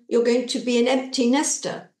time you're going to be an empty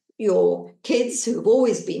nester. Your kids who've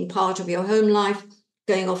always been part of your home life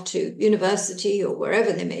going off to university or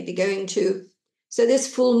wherever they may be going to. So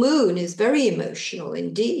this full moon is very emotional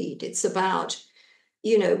indeed. It's about,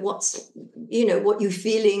 you know, what you're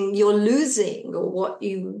feeling you're losing, or what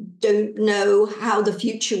you don't know how the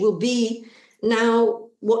future will be. Now,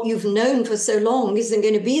 what you've known for so long isn't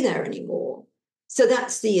going to be there anymore. So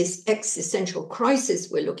that's the existential crisis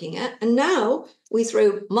we're looking at. And now we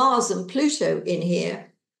throw Mars and Pluto in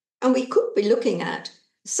here, and we could be looking at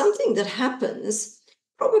something that happens,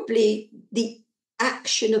 probably the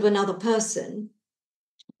action of another person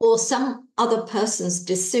or some other person's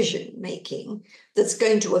decision making that's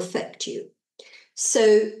going to affect you.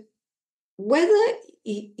 So whether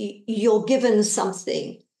you're given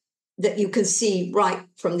something that you can see right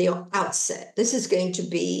from the outset, this is going to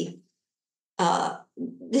be a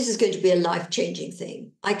life-changing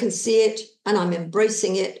thing. I can see it and I'm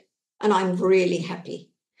embracing it and I'm really happy.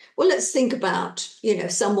 Well, let's think about, you know,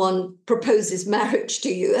 someone proposes marriage to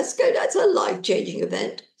you. That's a life-changing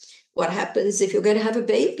event. What happens if you're going to have a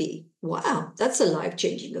baby? Wow, that's a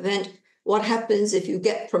life-changing event. What happens if you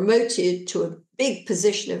get promoted to a big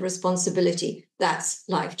position of responsibility? That's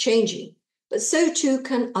life-changing. But so too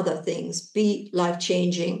can other things be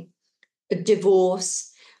life-changing. A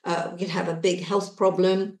divorce, you could have a big health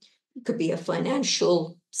problem. It could be a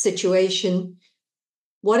financial situation.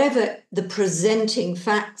 Whatever the presenting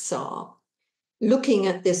facts are, looking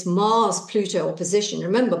at this Mars-Pluto opposition,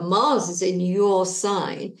 remember, Mars is in your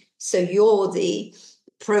sign, so you're the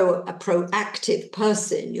proactive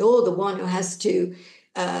person. You're the one who has to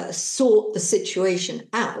sort the situation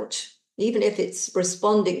out, even if it's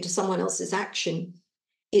responding to someone else's action.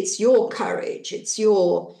 It's your courage, it's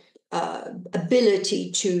your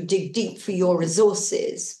ability to dig deep for your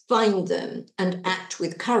resources, find them, and act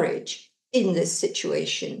with courage in this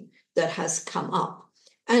situation that has come up.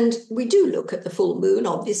 And we do look at the full moon,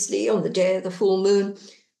 obviously, on the day of the full moon,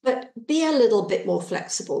 but be a little bit more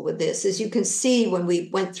flexible with this. As you can see, when we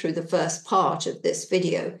went through the first part of this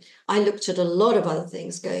video, I looked at a lot of other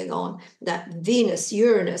things going on. That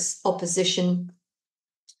Venus-Uranus opposition,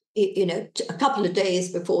 you know, a couple of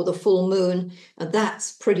days before the full moon, and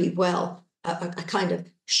that's pretty well a kind of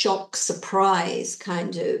shock, surprise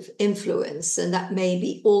kind of influence. And that may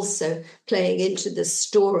be also playing into the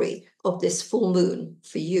story of this full moon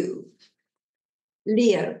for you.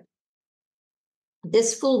 Leo,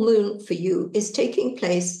 this full moon for you is taking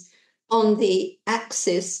place on the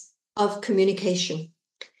axis of communication.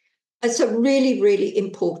 It's a really, really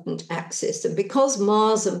important axis. And because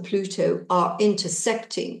Mars and Pluto are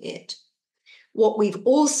intersecting it, what we've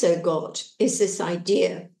also got is this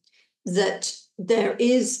idea that there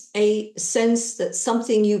is a sense that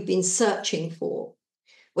something you've been searching for,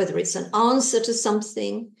 whether it's an answer to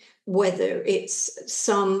something, whether it's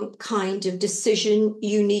some kind of decision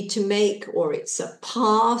you need to make, or it's a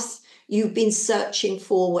path you've been searching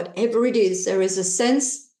for, whatever it is, there is a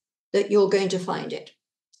sense that you're going to find it,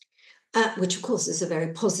 which of course is a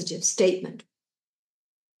very positive statement.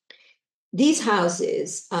 These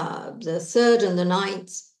houses, the 3rd and the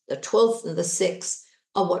 9th, the 12th and the 6th,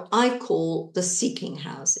 are what I call the seeking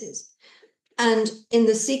houses. And in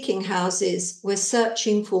the seeking houses, we're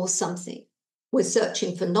searching for something. We're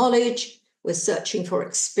searching for knowledge, we're searching for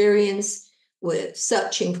experience, we're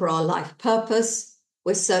searching for our life purpose,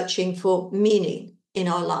 we're searching for meaning in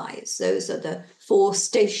our lives. Those are the 4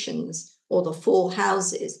 stations or the 4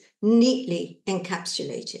 houses neatly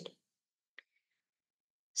encapsulated.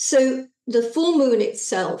 So the full moon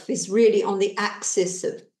itself is really on the axis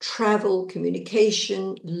of travel,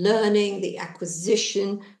 communication, learning, the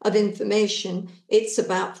acquisition of information. It's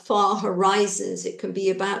about far horizons. It can be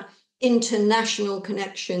about international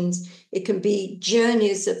connections. It can be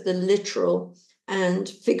journeys of the literal and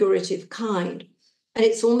figurative kind. And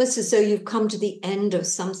it's almost as though you've come to the end of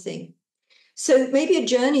something. So maybe a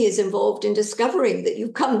journey is involved in discovering that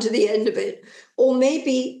you've come to the end of it, or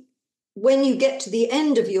maybe when you get to the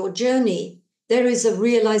end of your journey, there is a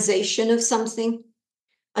realization of something.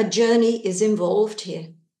 A journey is involved here.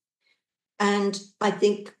 And I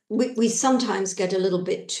think we sometimes get a little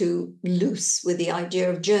bit too loose with the idea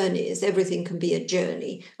of journeys. Everything can be a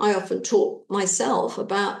journey. I often talk myself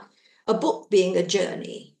about a book being a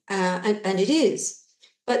journey, and it is.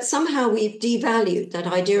 But somehow we've devalued that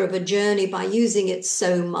idea of a journey by using it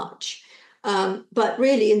so much. But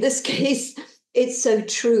really, in this case, it's so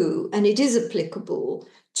true, and it is applicable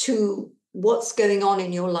to what's going on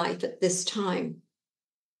in your life at this time.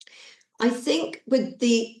 I think with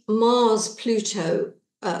the Mars-Pluto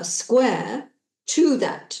square to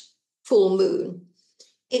that full moon,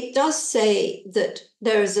 it does say that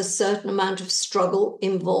there is a certain amount of struggle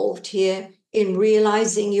involved here in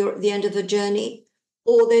realizing you're at the end of a journey,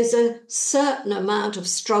 or there's a certain amount of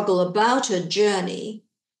struggle about a journey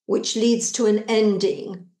which leads to an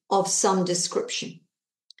ending of some description.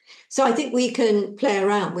 So I think we can play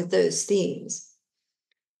around with those themes.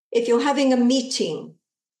 If you're having a meeting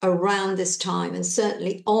around this time, and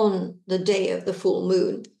certainly on the day of the full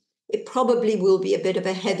moon, it probably will be a bit of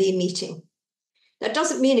a heavy meeting. That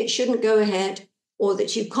doesn't mean it shouldn't go ahead or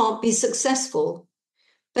that you can't be successful,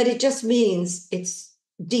 but it just means it's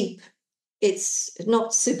deep. It's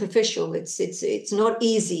not superficial. It's not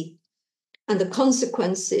easy. And the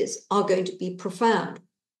consequences are going to be profound.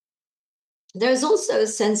 There's also a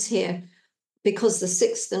sense here, because the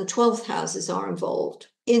 6th and 12th houses are involved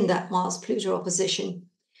in that Mars-Pluto opposition,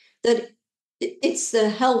 that it's the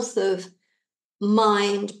health of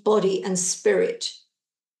mind, body, and spirit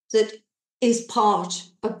that is part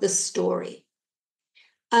of the story.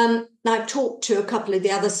 I've talked to a couple of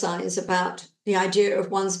the other signs about the idea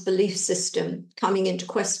of one's belief system coming into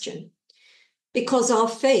question, because our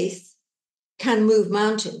faith can move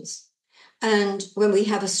mountains. And when we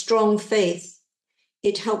have a strong faith,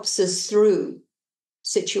 it helps us through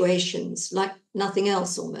situations like nothing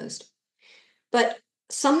else almost. But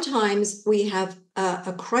sometimes we have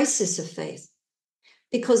a crisis of faith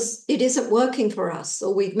because it isn't working for us,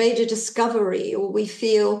 or we've made a discovery, or we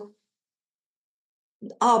feel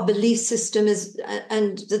our belief system is,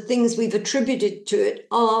 and the things we've attributed to it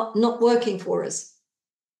are not working for us.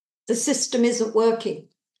 The system isn't working.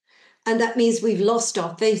 And that means we've lost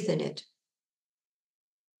our faith in it.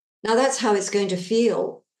 Now, that's how it's going to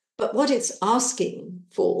feel. But what it's asking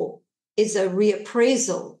for is a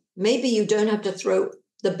reappraisal. Maybe you don't have to throw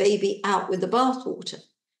the baby out with the bathwater.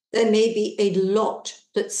 There may be a lot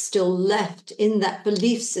that's still left in that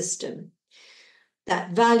belief system,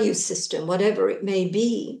 that value system, whatever it may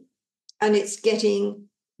be. And it's getting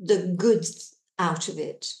the goods out of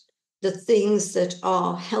it, the things that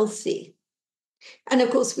are healthy. And of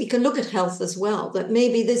course, we can look at health as well, that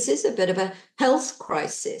maybe this is a bit of a health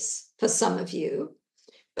crisis for some of you.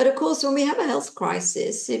 But of course, when we have a health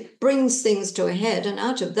crisis, it brings things to a head, and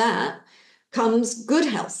out of that comes good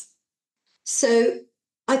health. So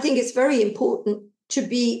I think it's very important to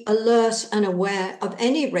be alert and aware of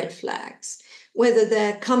any red flags, whether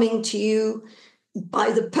they're coming to you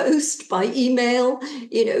by the post, by email,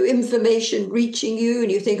 information reaching you, and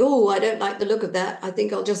you think, oh, I don't like the look of that. I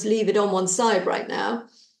think I'll just leave it on one side right now.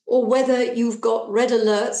 Or whether you've got red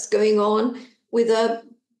alerts going on with a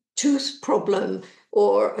tooth problem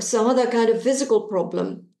or some other kind of physical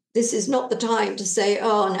problem. This is not the time to say,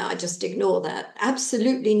 oh, no, I just ignore that.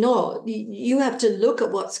 Absolutely not. You have to look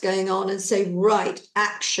at what's going on and say, right,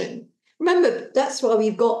 action. Remember, that's why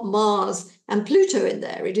we've got Mars and Pluto in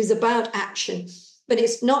there. It is about action, but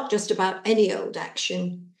it's not just about any old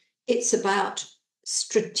action. It's about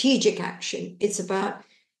strategic action. It's about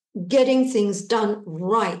getting things done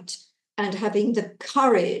right and having the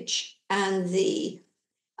courage and the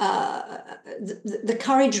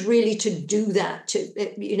courage really to do that, to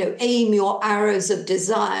aim your arrows of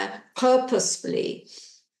desire purposefully,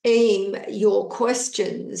 aim your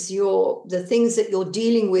questions, the things that you're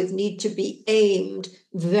dealing with need to be aimed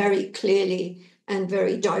very clearly and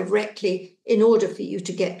very directly in order for you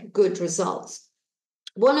to get good results.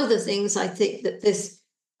 One of the things I think that this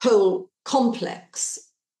whole complex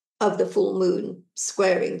of the full moon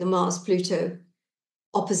squaring the Mars-Pluto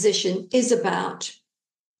opposition is about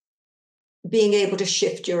being able to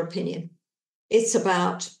shift your opinion. It's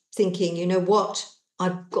about thinking, you know what,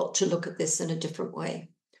 I've got to look at this in a different way.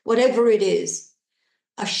 Whatever it is,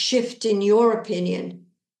 a shift in your opinion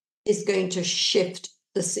is going to shift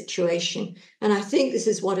the situation. And I think this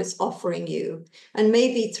is what it's offering you. And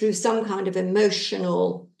maybe through some kind of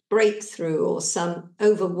emotional breakthrough or some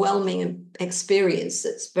overwhelming experience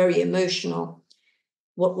that's very emotional,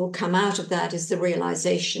 what will come out of that is the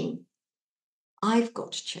realization, I've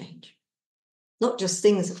got to change. Not just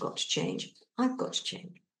things have got to change, I've got to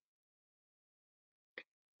change.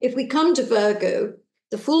 If we come to Virgo,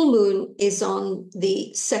 the full moon is on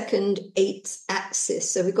the 2nd, 8th axis.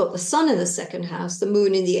 So we've got the sun in the 2nd house, the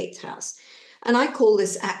moon in the 8th house. And I call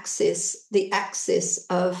this axis the axis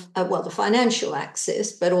of, the financial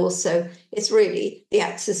axis, but also it's really the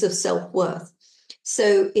axis of self-worth.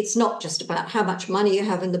 So it's not just about how much money you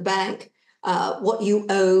have in the bank, what you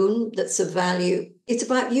own that's of value. It's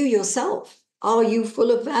about you yourself. Are you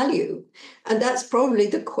full of value? And that's probably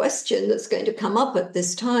the question that's going to come up at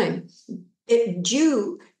this time.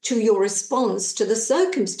 Due to your response to the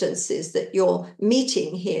circumstances that you're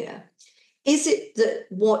meeting here. Is it that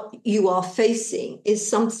what you are facing is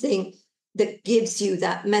something that gives you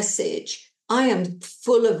that message? I am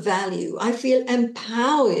full of value. I feel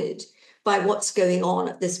empowered by what's going on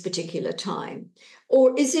at this particular time.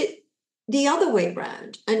 Or is it the other way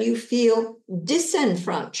around and you feel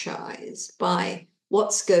disenfranchised by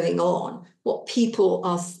what's going on, what people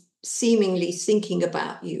are seemingly thinking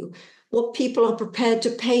about you, what people are prepared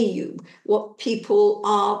to pay you, what people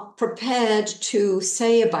are prepared to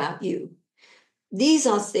say about you? These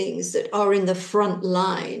are things that are in the front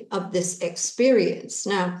line of this experience.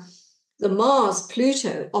 Now, the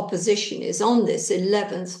Mars-Pluto opposition is on this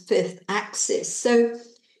 11th, 5th axis. So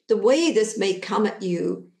the way this may come at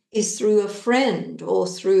you is through a friend or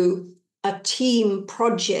through a team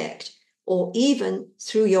project or even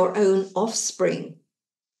through your own offspring.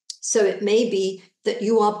 So it may be that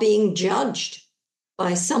you are being judged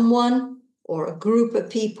by someone or a group of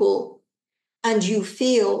people and you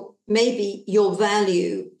feel maybe your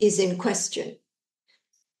value is in question.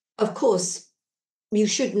 Of course, you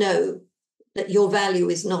should know that your value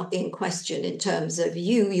is not in question in terms of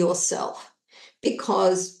you yourself,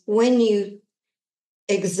 because when you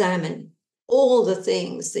examine all the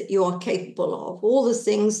things that you are capable of, all the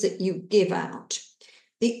things that you give out,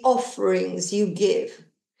 the offerings you give,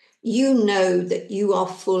 you know that you are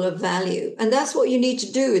full of value. And that's what you need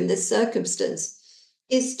to do in this circumstance,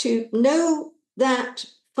 is to know that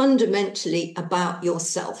fundamentally about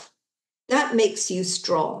yourself. That makes you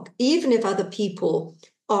strong, even if other people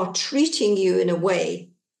are treating you in a way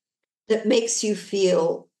that makes you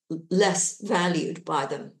feel less valued by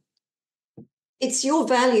them. It's your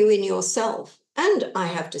value in yourself. And I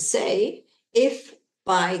have to say, if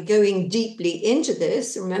by going deeply into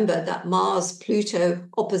this, remember that Mars-Pluto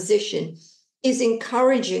opposition is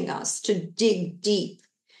encouraging us to dig deep,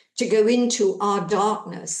 to go into our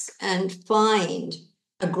darkness and find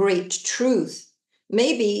a great truth.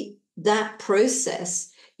 Maybe that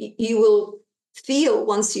process, you will feel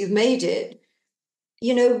once you've made it,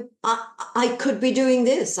 I could be doing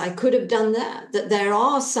this, I could have done that there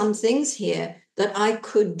are some things here that I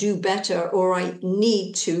could do better or I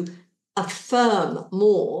need to affirm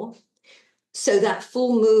more. So that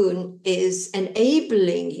full moon is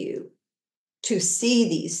enabling you to see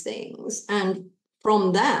these things. And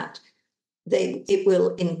from that, it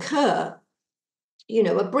will incur,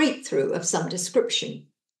 a breakthrough of some description.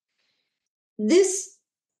 This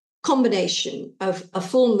combination of a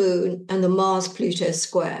full moon and the Mars-Pluto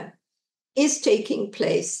square is taking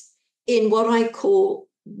place in what I call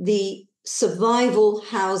the survival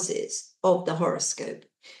houses of the horoscope.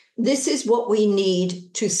 This is what we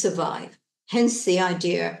need to survive. Hence the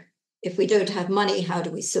idea, if we don't have money, how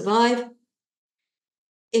do we survive?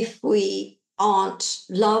 If we aren't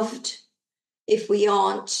loved, if we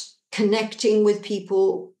aren't connecting with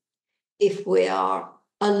people, if we are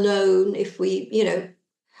alone, if we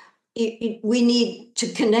need to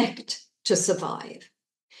connect to survive.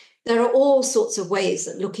 There are all sorts of ways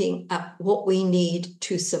of looking at what we need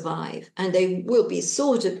to survive, and they will be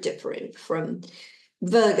sort of different from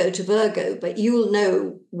Virgo to Virgo, but you'll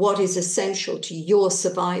know what is essential to your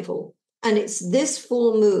survival. And it's this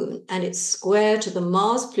full moon and it's square to the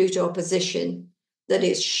Mars-Pluto opposition that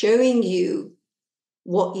is showing you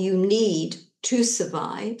what you need to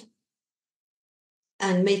survive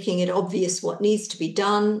and making it obvious what needs to be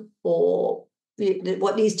done or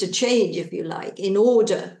what needs to change, if you like, in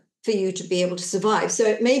order for you to be able to survive. So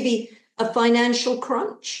it may be a financial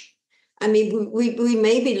crunch. I mean, we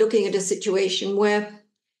may be looking at a situation where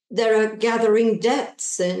there are gathering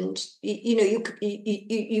debts and,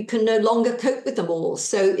 you can no longer cope with them all.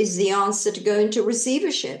 So is the answer to go into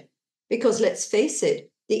receivership? Because let's face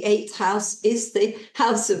it, the 8th house is the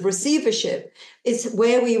house of receivership. It's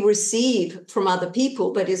where we receive from other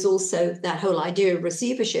people, but is also that whole idea of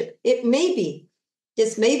receivership. This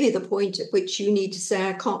may be the point at which you need to say,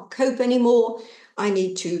 I can't cope anymore. I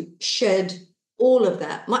need to shed all of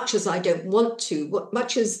that, much as I don't want to,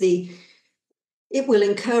 much as it will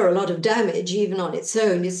incur a lot of damage even on its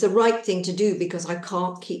own. It's the right thing to do because I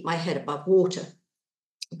can't keep my head above water.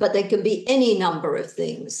 But there can be any number of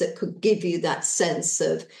things that could give you that sense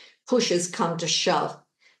of push has come to shove,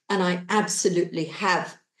 and I absolutely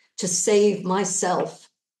have to save myself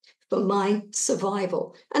for my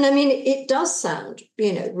survival. And I mean, it does sound,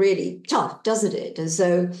 really tough, doesn't it? As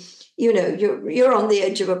though, you're on the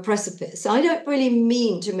edge of a precipice. I don't really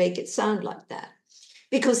mean to make it sound like that,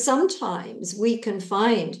 because sometimes we can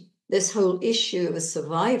find this whole issue of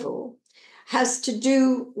survival has to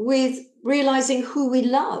do with realizing who we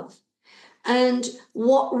love and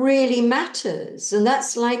what really matters. And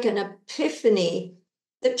that's like an epiphany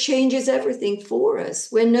that changes everything for us.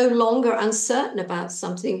 We're no longer uncertain about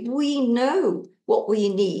something. We know what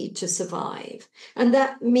we need to survive. And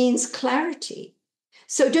that means clarity.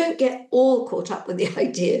 So don't get all caught up with the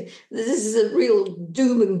idea that this is a real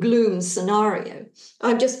doom and gloom scenario.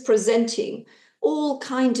 I'm just presenting all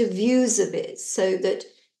kinds of views of it so that,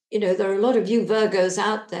 there are a lot of you Virgos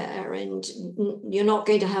out there and you're not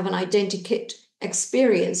going to have an identikit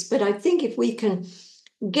experience. But I think if we can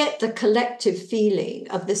get the collective feeling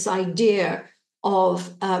of this idea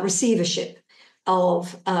of receivership,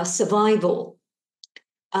 of survival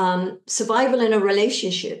in a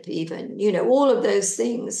relationship even, all of those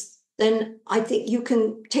things, then I think you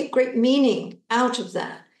can take great meaning out of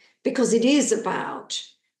that, because it is about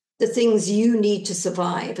the things you need to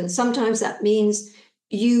survive. And sometimes that means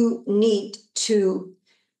you need to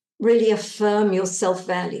really affirm your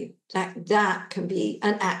self-value. That can be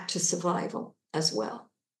an act of survival as well.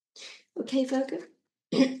 Okay, Virgo.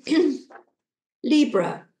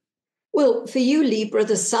 Libra. Well, for you, Libra,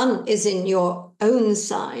 the sun is in your own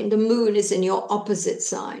sign. The moon is in your opposite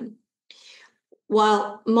sign,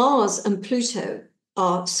 while Mars and Pluto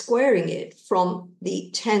are squaring it from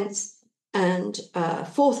the 10th and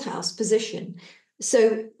 4th house position.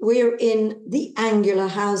 So we're in the angular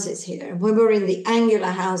houses here. And when we're in the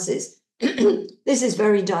angular houses, this is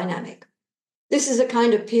very dynamic. This is a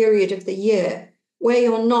kind of period of the year where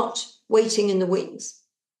you're not waiting in the wings.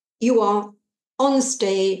 You are on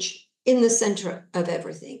stage, in the center of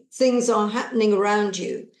everything. Things are happening around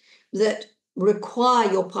you that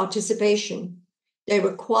require your participation. They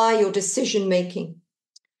require your decision-making.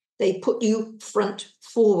 They put you front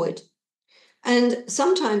forward. And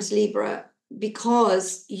sometimes, Libra,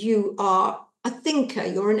 because you are a thinker,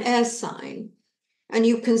 you're an air sign, and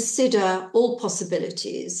you consider all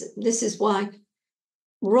possibilities. This is why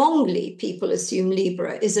wrongly people assume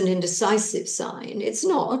Libra is an indecisive sign. It's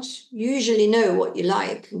not. You usually know what you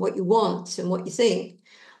like, and what you want, and what you think,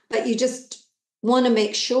 but you just want to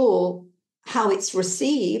make sure how it's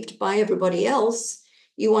received by everybody else.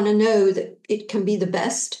 You want to know that it can be the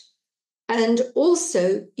best. And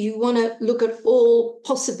also you want to look at all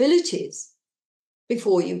possibilities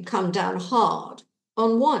before you come down hard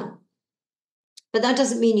on one. But that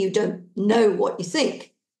doesn't mean you don't know what you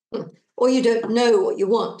think or you don't know what you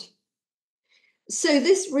want. So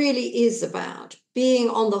this really is about being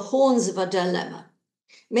on the horns of a dilemma.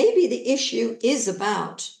 Maybe the issue is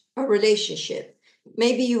about a relationship.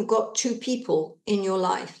 Maybe you've got two people in your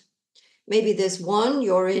life. Maybe there's one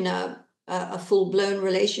you're in a full-blown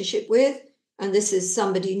relationship with, and this is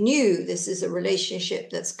somebody new. This is a relationship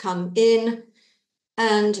that's come in,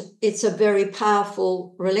 and it's a very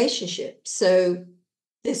powerful relationship. So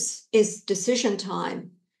this is decision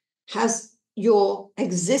time. Has your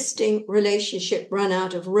existing relationship run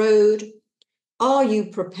out of road? Are you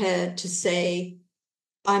prepared to say,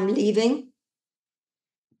 I'm leaving?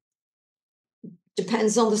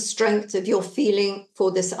 Depends on the strength of your feeling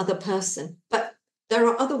for this other person. But there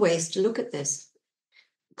are other ways to look at this.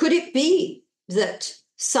 Could it be that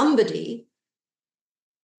somebody,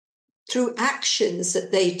 through actions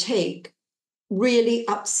that they take, really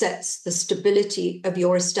upsets the stability of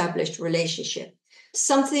your established relationship?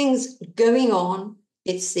 Something's going on.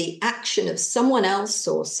 It's the action of someone else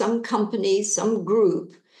or some company, some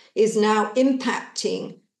group is now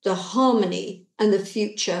impacting the harmony and the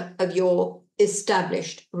future of your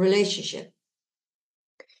established relationship.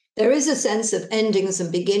 There is a sense of endings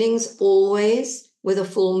and beginnings always with a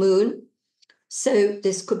full moon. So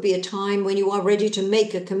this could be a time when you are ready to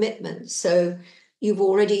make a commitment. So you've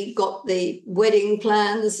already got the wedding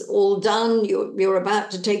plans all done. You're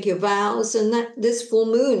about to take your vows, and that this full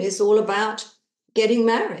moon is all about getting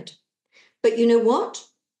married. But you know what?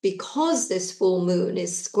 Because this full moon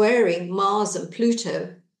is squaring Mars and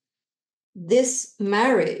Pluto, this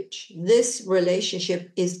marriage, this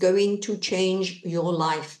relationship is going to change your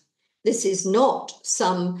life. This is not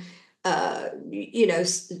some,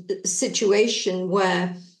 situation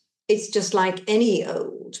where it's just like any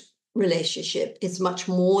old relationship. It's much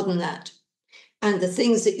more than that. And the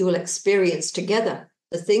things that you'll experience together,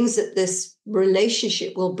 the things that this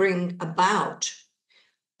relationship will bring about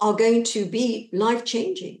are going to be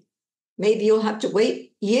life-changing. Maybe you'll have to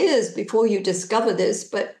wait years before you discover this,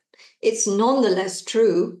 but it's nonetheless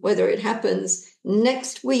true, whether it happens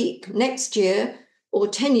next week, next year, or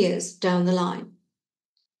 10 years down the line.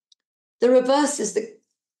 The reverse is the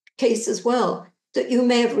case as well, that you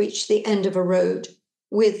may have reached the end of a road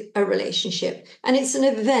with a relationship, and it's an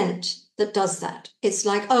event that does that. It's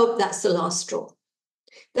like, oh, that's the last straw.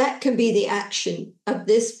 That can be the action of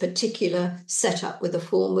this particular setup with the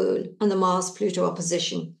full moon and the Mars-Pluto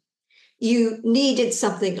opposition. You needed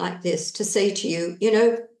something like this to say to you,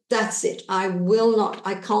 that's it. I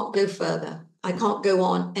can't go further. I can't go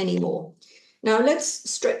on anymore. Now, let's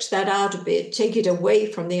stretch that out a bit, take it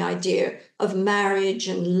away from the idea of marriage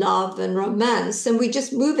and love and romance, and we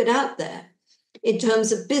just move it out there in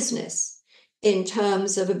terms of business, in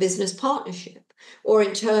terms of a business partnership, or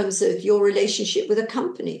in terms of your relationship with a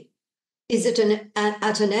company. Is it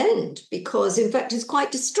at an end? Because, in fact, it's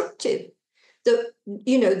quite destructive.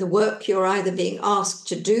 The work you're either being asked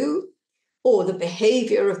to do or the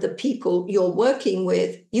behavior of the people you're working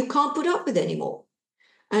with, you can't put up with anymore.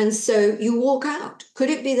 And so you walk out. Could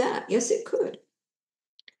it be that? Yes, it could.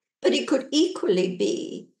 But it could equally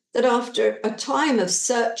be that after a time of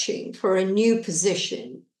searching for a new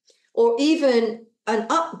position, or even an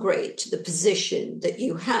upgrade to the position that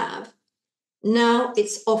you have, now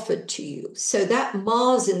it's offered to you. So that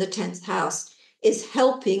Mars in the 10th house is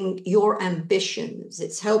helping your ambitions.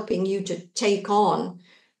 It's helping you to take on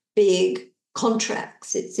big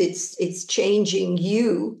contracts. It's changing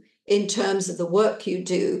you in terms of the work you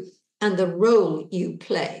do and the role you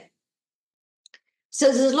play. So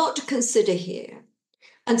there's a lot to consider here.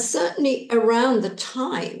 And certainly around the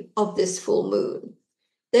time of this full moon,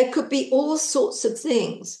 there could be all sorts of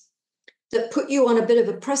things that put you on a bit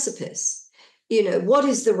of a precipice. What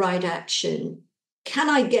is the right action? Can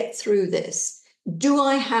I get through this? Do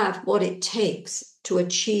I have what it takes to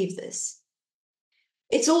achieve this?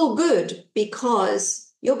 It's all good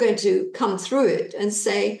because you're going to come through it and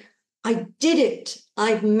say, I did it.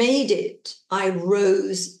 I've made it. I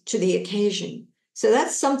rose to the occasion. So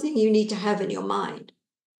that's something you need to have in your mind.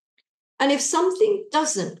 And if something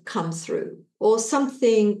doesn't come through or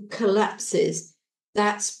something collapses,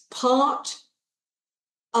 that's part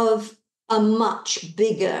of a much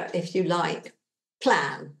bigger, if you like,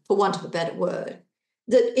 plan, for want of a better word,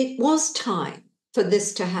 that it was time for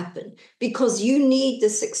this to happen because you need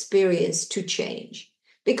this experience to change.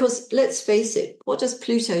 Because let's face it, what does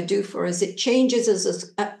Pluto do for us? It changes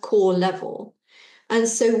us at core level. And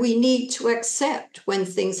so we need to accept when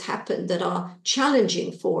things happen that are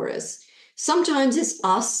challenging for us. Sometimes it's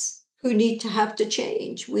us who need to have to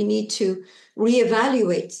change. We need to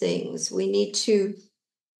reevaluate things. We need to,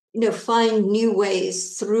 find new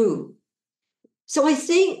ways through. So I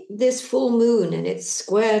think this full moon and its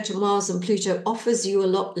square to Mars and Pluto offers you a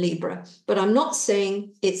lot, Libra, but I'm not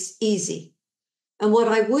saying it's easy. And what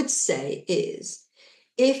I would say is,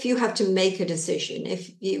 if you have to make a decision,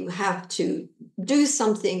 if you have to do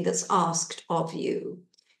something that's asked of you,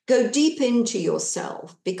 go deep into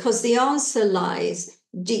yourself, because the answer lies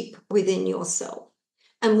deep within yourself.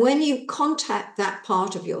 And when you contact that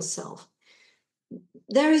part of yourself,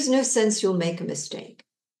 there is no sense you'll make a mistake,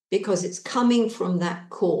 because it's coming from that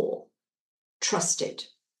core. Trust it.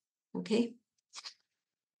 Okay?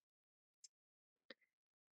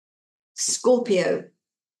 Scorpio.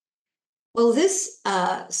 Well, this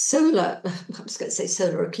solar, I was going to say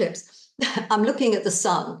solar eclipse. I'm looking at the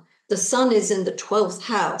sun. The sun is in the 12th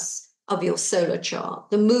house of your solar chart.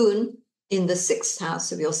 The moon in the 6th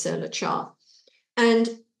house of your solar chart. And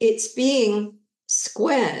it's being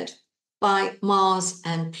squared by Mars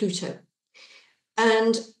and Pluto.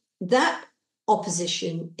 And that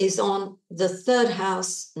opposition is on the 3rd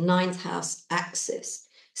house, 9th house axis.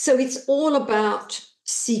 So it's all about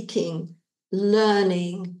seeking,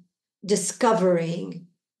 learning, discovering,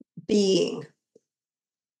 being.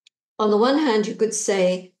 On the one hand, you could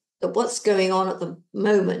say that what's going on at the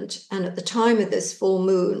moment and at the time of this full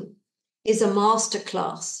moon is a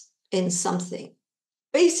masterclass in something.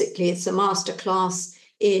 Basically, it's a masterclass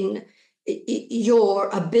in your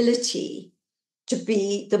ability to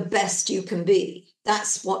be the best you can be.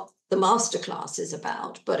 That's what the masterclass is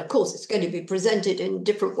about. But of course, it's going to be presented in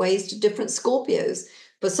different ways to different Scorpios.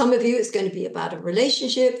 For some of you, it's going to be about a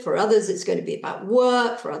relationship. For others, it's going to be about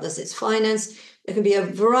work. For others, it's finance. There can be a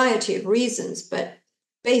variety of reasons, but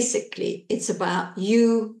basically, it's about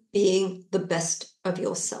you being the best of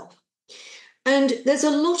yourself. And there's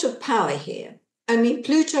a lot of power here. I mean,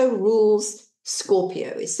 Pluto rules Scorpio.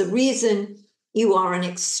 It's the reason you are an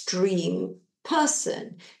extreme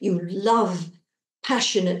person. You love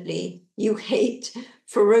passionately. You hate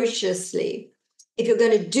ferociously. If you're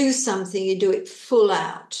going to do something, you do it full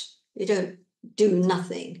out. You don't do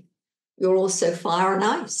nothing. You're also fire and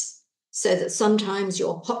ice, so that sometimes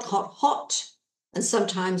you're hot, hot, hot, and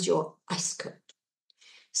sometimes you're ice cold.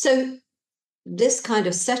 So this kind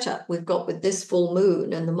of setup we've got with this full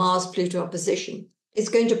moon and the Mars-Pluto opposition is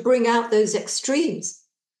going to bring out those extremes.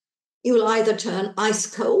 You'll either turn ice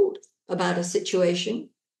cold about a situation,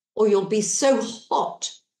 or you'll be so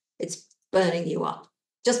hot it's burning you up.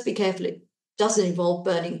 Just be careful. It doesn't involve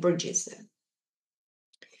burning bridges, though.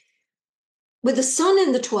 With the sun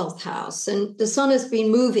in the 12th house, and the sun has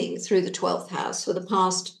been moving through the 12th house for the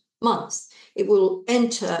past months, it will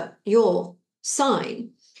enter your sign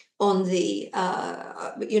on the,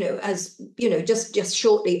 just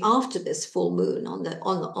shortly after this full moon on the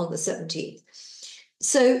 17th.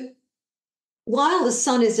 So while the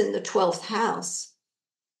sun is in the 12th house,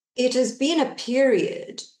 it has been a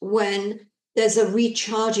period when there's a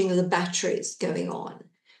recharging of the batteries going on.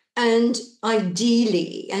 And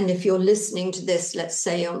ideally, and if you're listening to this, let's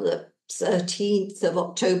say on the 13th of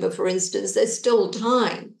October, for instance, there's still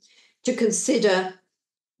time to consider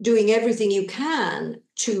doing everything you can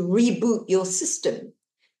to reboot your system.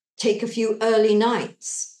 Take a few early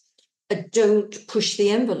nights. Don't push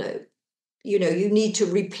the envelope. You need to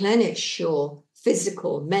replenish your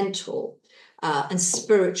physical, mental, and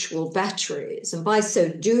spiritual batteries. And by so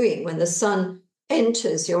doing, when the sun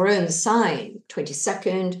enters your own sign,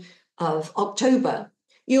 22nd of October,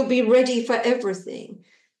 you'll be ready for everything.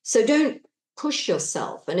 So don't push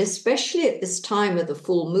yourself. And especially at this time of the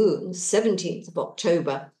full moon, 17th of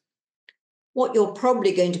October, what you're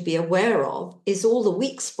probably going to be aware of is all the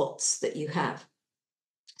weak spots that you have.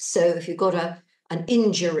 So if you've got an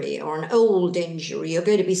injury or an old injury, you're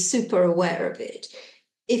going to be super aware of it.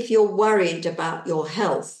 If you're worried about your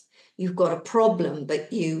health, you've got a problem,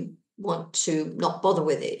 but you want to not bother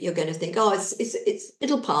with it, you're going to think, oh,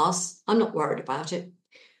 it'll pass. I'm not worried about it.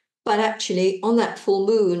 But actually, on that full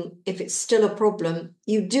moon, if it's still a problem,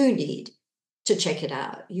 you do need to check it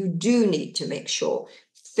out. You do need to make sure.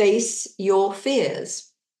 Face your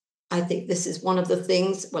fears. I think this is one of the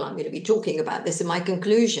things, well, I'm going to be talking about this in my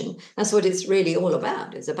conclusion. That's what it's really all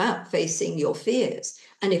about. It's about facing your fears.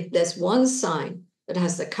 And if there's one sign that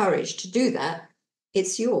has the courage to do that,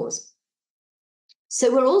 it's yours.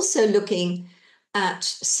 So we're also looking at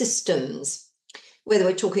systems, whether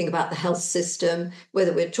we're talking about the health system,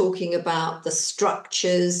 whether we're talking about the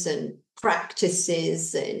structures and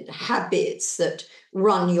practices and habits that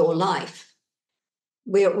run your life.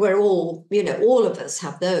 We're all, all of us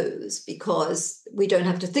have those, because we don't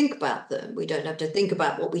have to think about them. We don't have to think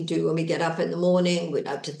about what we do when we get up in the morning. We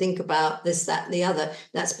don't have to think about this, that, and the other.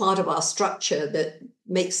 That's part of our structure that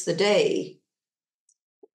makes the day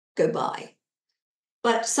go by.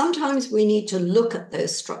 But sometimes we need to look at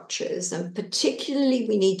those structures, and particularly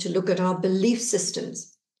we need to look at our belief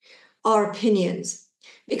systems, our opinions,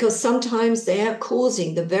 because sometimes they are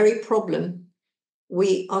causing the very problem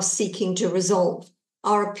we are seeking to resolve.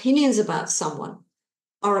 Our opinions about someone,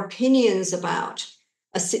 our opinions about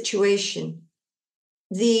a situation,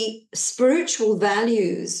 the spiritual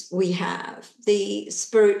values we have, the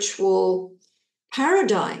spiritual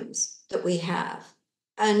paradigms that we have.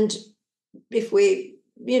 And if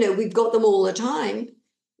we've got them all the time,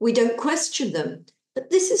 we don't question them. But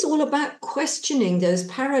this is all about questioning those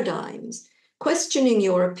paradigms, questioning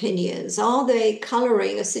your opinions. Are they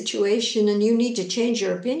coloring a situation and you need to change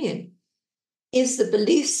your opinion? Is the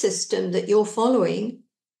belief system that you're following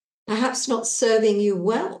perhaps not serving you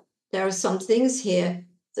well? There are some things here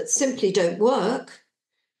that simply don't work,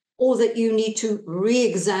 or that you need to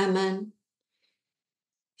re-examine.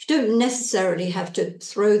 You don't necessarily have to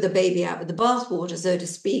throw the baby out with the bathwater, so to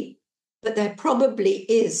speak, but there probably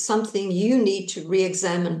is something you need to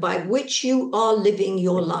re-examine by which you are living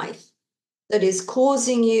your life that is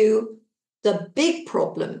causing you the big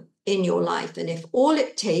problem in your life. And if all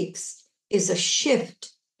it takes is a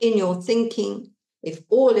shift in your thinking, if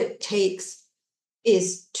all it takes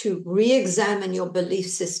is to re-examine your belief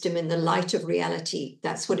system in the light of reality,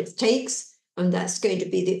 that's what it takes, and that's going to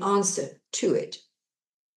be the answer to it.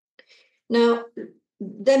 Now,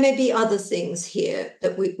 there may be other things here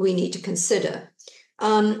that we need to consider.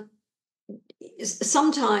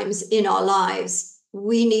 Sometimes in our lives,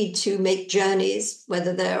 we need to make journeys,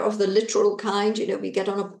 whether they're of the literal kind, we get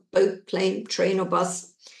on a boat, plane, train, or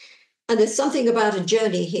bus, and there's something about a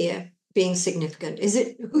journey here being significant. Is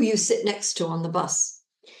it who you sit next to on the bus?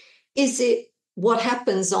 Is it what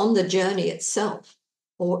happens on the journey itself?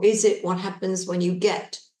 Or is it what happens when you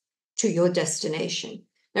get to your destination?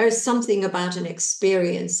 There is something about an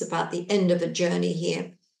experience, about the end of a journey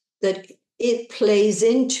here, that it plays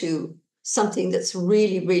into something that's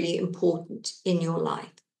really, really important in your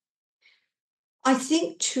life. I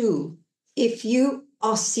think, too, if you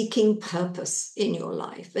are seeking purpose in your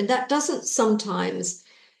life, and that doesn't sometimes,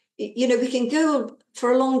 we can go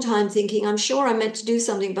for a long time thinking, I'm sure I'm meant to do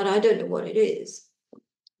something, but I don't know what it is.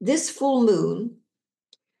 This full moon,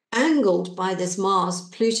 angled by this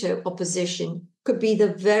Mars-Pluto opposition, could be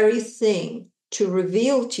the very thing to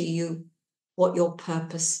reveal to you what your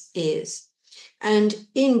purpose is. And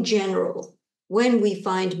in general, when we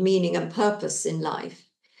find meaning and purpose in life,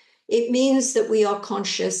 it means that we are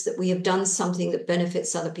conscious that we have done something that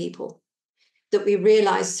benefits other people, that we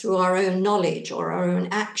realize through our own knowledge or our own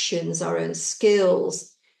actions, our own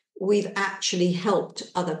skills, we've actually helped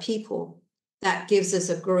other people. That gives us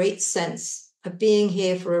a great sense of being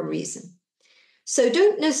here for a reason. So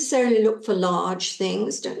don't necessarily look for large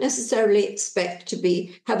things. Don't necessarily expect to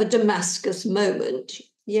have a Damascus moment,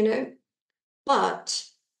 But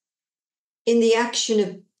in the action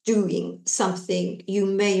of doing something, you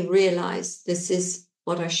may realize this is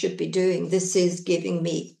what I should be doing. This is giving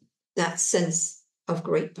me that sense of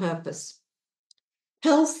great purpose.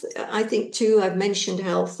 Health, I think, too, I've mentioned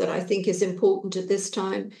health, that I think is important at this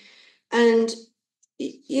time. And,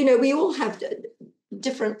 we all have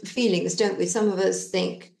different feelings, don't we? Some of us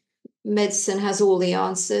think medicine has all the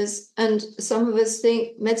answers, and some of us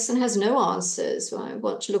think medicine has no answers. I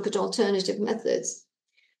want to look at alternative methods.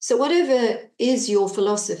 So whatever is your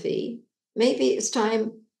philosophy, maybe it's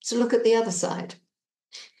time to look at the other side.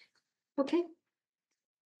 Okay.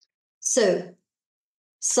 So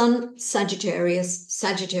Sun,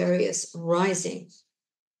 Sagittarius rising.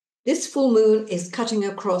 This full moon is cutting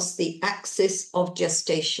across the axis of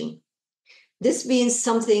gestation. This means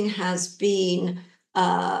something has been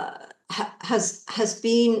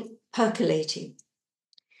percolating.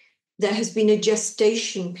 There has been a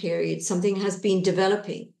gestation period. Something has been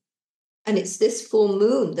developing. And it's this full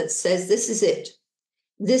moon that says, this is it.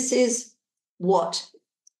 This is what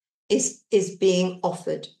is being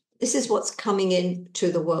offered. This is what's coming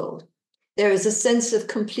into the world. There is a sense of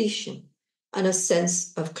completion and a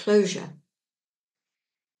sense of closure.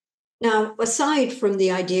 Now, aside from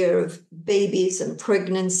the idea of babies and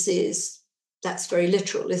pregnancies, that's very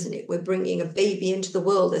literal, isn't it? We're bringing a baby into the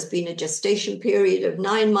world. There's been a gestation period of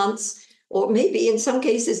 9 months, or maybe in some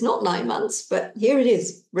cases not 9 months, but here it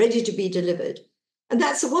is, ready to be delivered. And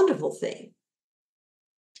that's a wonderful thing.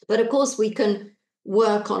 But of course, we can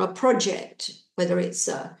work on a project, whether it's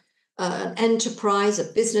an enterprise, a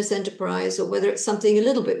business enterprise, or whether it's something a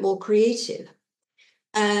little bit more creative.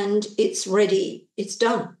 And it's ready, it's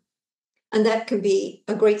done. And that can be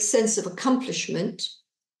a great sense of accomplishment,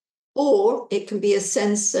 or it can be a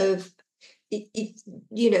sense of,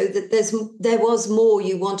 that there was more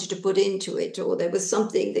you wanted to put into it, or there was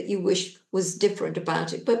something that you wish was different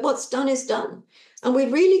about it. But what's done is done. And we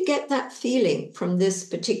really get that feeling from this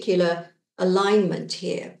particular alignment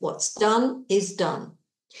here. What's done is done.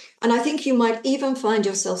 And I think you might even find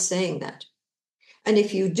yourself saying that. And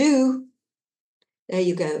if you do, there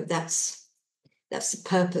you go. That's the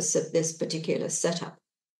purpose of this particular setup.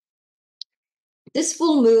 This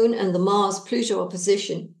full moon and the Mars-Pluto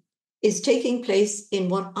opposition is taking place in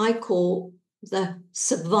what I call the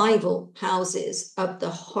survival houses of the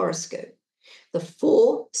horoscope. The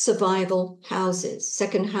 4 survival houses: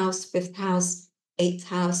 2nd house, 5th house, 8th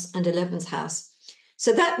house, and 11th house.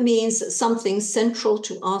 So that means that something central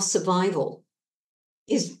to our survival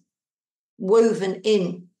is woven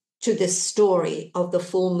in to this story of the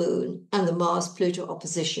full moon and the Mars-Pluto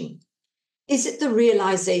opposition. Is it the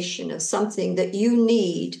realization of something that you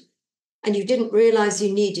need and you didn't realize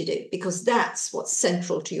you needed it because that's what's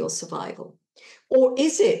central to your survival? Or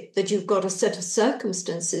is it that you've got a set of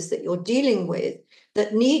circumstances that you're dealing with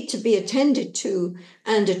that need to be attended to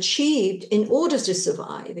and achieved in order to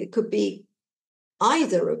survive? It could be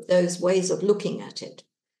either of those ways of looking at it.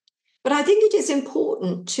 But I think it is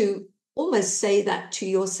important to almost say that to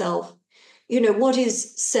yourself, what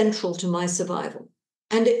is central to my survival?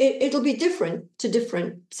 And it'll be different to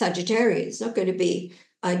different Sagittarians. It's not going to be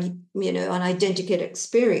an identical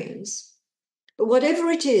experience. But whatever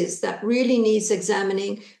it is that really needs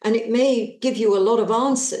examining, and it may give you a lot of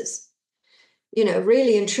answers,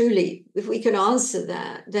 really and truly, if we can answer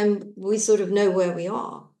that, then we sort of know where we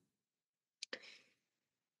are.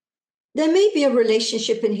 There may be a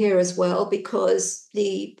relationship in here as well, because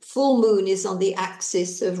the full moon is on the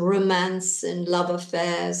axis of romance and love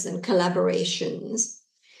affairs and collaborations.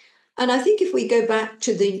 And I think if we go back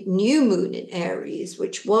to the new moon in Aries,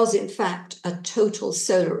 which was in fact a total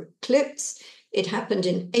solar eclipse, it happened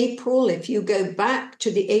in April. If you go back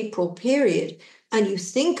to the April period and you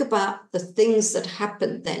think about the things that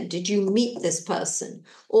happened then, did you meet this person?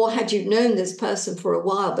 Or had you known this person for a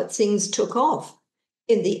while, but things took off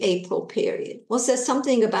in the April period? Was there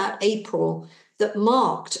something about April that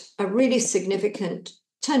marked a really significant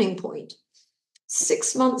turning point?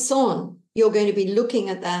 6 months on, you're going to be looking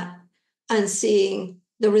at that and seeing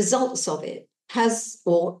the results of it.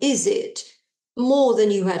 Is it more than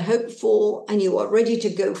you had hoped for and you are ready to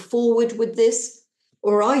go forward with this?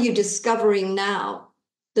 Or are you discovering now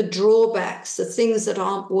the drawbacks, the things that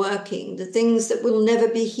aren't working, the things that will never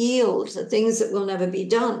be healed, the things that will never be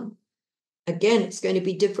done? Again, it's going to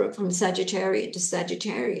be different from Sagittarian to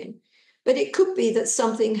Sagittarian, but it could be that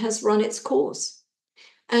something has run its course.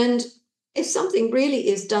 And if something really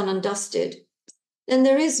is done and dusted, then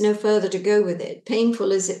there is no further to go with it.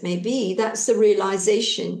 Painful as it may be, that's the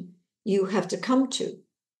realization you have to come to.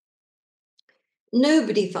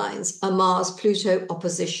 Nobody finds a Mars-Pluto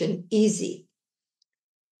opposition easy.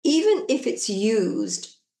 Even if it's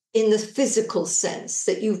used in the physical sense,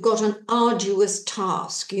 that you've got an arduous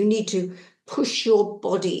task, you need to push your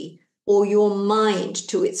body or your mind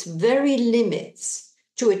to its very limits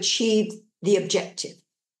to achieve the objective,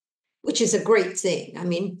 which is a great thing. I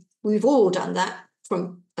mean, we've all done that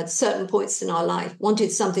from at certain points in our life,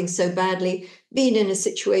 wanted something so badly, been in a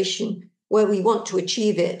situation where we want to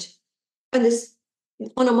achieve it. And this,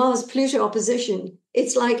 on a Mars-Pluto opposition,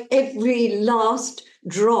 it's like every last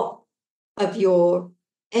drop of your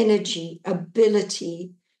energy,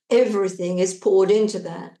 ability, everything is poured into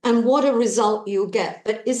that. And what a result you'll get.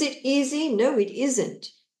 But is it easy? No, it isn't.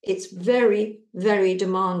 It's very, very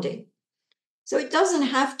demanding. So it doesn't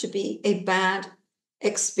have to be a bad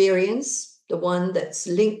experience, the one that's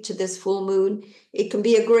linked to this full moon. It can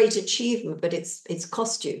be a great achievement, but it's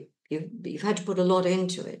cost you. You've had to put a lot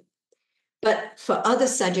into it. But for other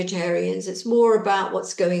Sagittarians, it's more about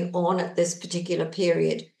what's going on at this particular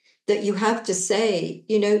period, that you have to say,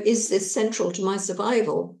 is this central to my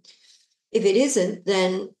survival? If it isn't,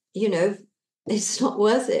 then, it's not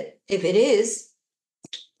worth it. If it is,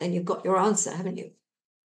 then you've got your answer, haven't you?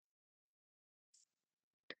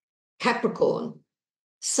 Capricorn,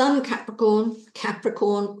 Sun Capricorn,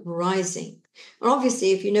 Capricorn rising. And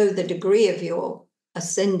obviously, if you know the degree of your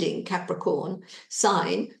ascending Capricorn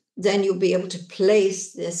sign, then you'll be able to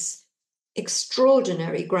place this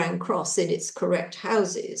extraordinary Grand Cross in its correct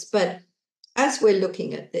houses. But as we're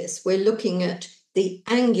looking at this, we're looking at the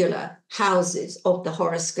angular houses of the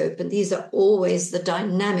horoscope, and these are always the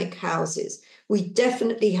dynamic houses. We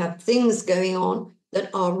definitely have things going on that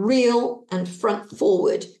are real and front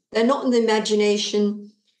forward. They're not in the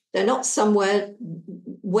imagination. They're not somewhere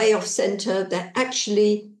way off center. They're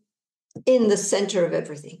actually in the center of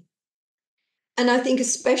everything. And I think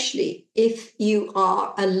especially if you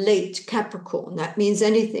are a late Capricorn, that means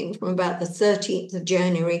anything from about the 13th of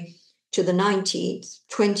January to the 19th,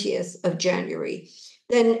 20th of January,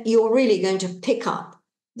 then you're really going to pick up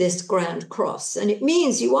this grand cross. And it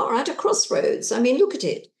means you are at a crossroads. I mean, look at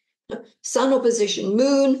it. Sun opposition,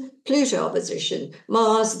 Moon, Pluto opposition,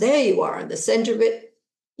 Mars, there you are in the center of it.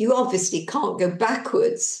 You obviously can't go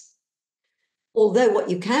backwards. Although what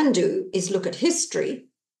you can do is look at history.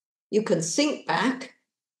 You can think back.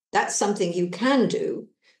 That's something you can do.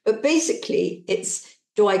 But basically, it's,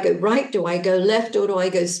 do I go right, do I go left, or do I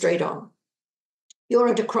go straight on? You're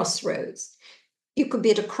at a crossroads. You could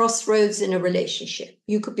be at a crossroads in a relationship.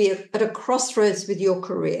 You could be at a crossroads with your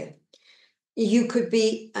career. You could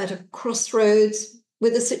be at a crossroads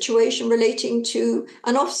with a situation relating to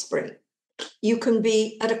an offspring. You can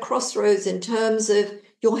be at a crossroads in terms of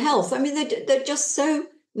your health. I mean, there are just so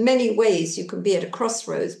many ways you can be at a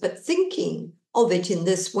crossroads, but thinking of it in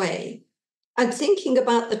this way and thinking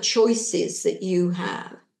about the choices that you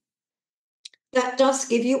have, that does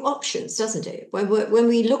give you options, doesn't it? When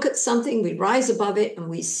we look at something, we rise above it and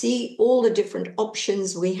we see all the different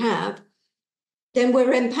options we have, then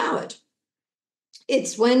we're empowered.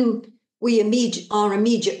 It's when our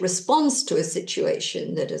immediate response to a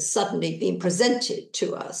situation that has suddenly been presented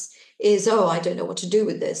to us is, oh, I don't know what to do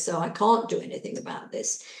with this, so I can't do anything about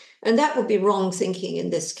this. And that would be wrong thinking in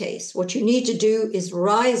this case. What you need to do is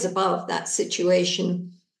rise above that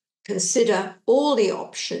situation, consider all the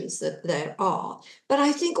options that there are. But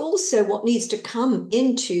I think also what needs to come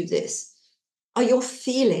into this are your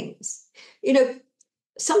feelings. You know,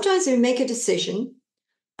 sometimes we make a decision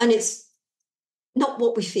and it's not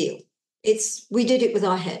what we feel. We did it with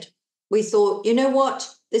our head. We thought, you know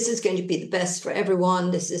what, this is going to be the best for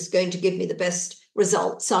everyone. This is going to give me the best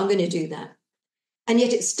result. So I'm going to do that. And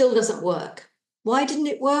yet it still doesn't work. Why didn't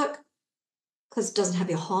it work? Because it doesn't have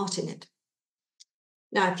your heart in it.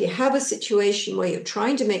 Now, if you have a situation where you're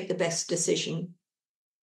trying to make the best decision,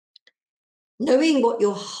 knowing what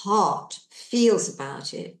your heart feels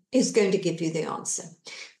about it is going to give you the answer.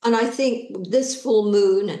 And I think this full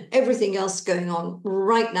moon and everything else going on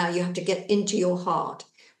right now, you have to get into your heart.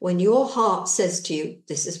 When your heart says to you,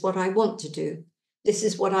 this is what I want to do, this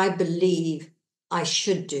is what I believe I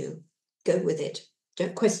should do, go with it.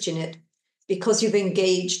 Don't question it, because you've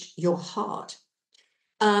engaged your heart.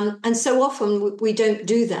 And so often we don't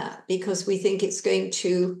do that because we think it's going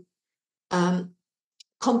to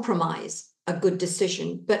compromise a good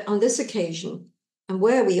decision. But on this occasion, and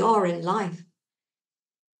where we are in life,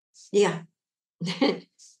 yeah,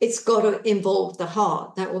 it's got to involve the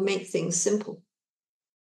heart. That will make things simple.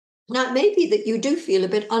 Now, it may be that you do feel a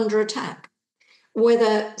bit under attack,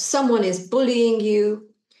 whether someone is bullying you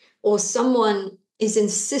or someone is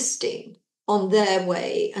insisting on their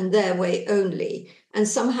way and their way only, and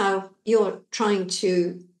somehow you're trying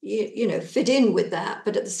to, fit in with that,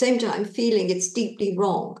 but at the same time feeling it's deeply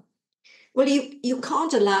wrong. Well, you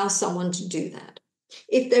can't allow someone to do that.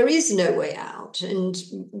 If there is no way out, and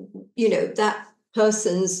that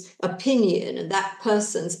person's opinion and that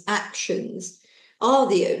person's actions are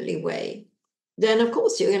the only way, then of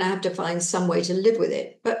course you're going to have to find some way to live with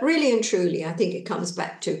it. But really and truly, I think it comes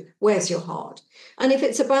back to, where's your heart? And if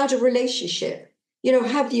it's about a relationship,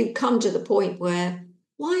 have you come to the point where,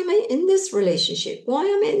 why am I in this relationship? Why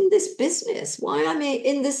am I in this business? Why am I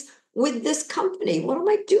in this with this company? What am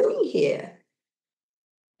I doing here?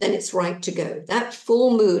 Then it's right to go. That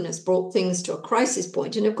full moon has brought things to a crisis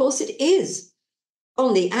point. And of course it is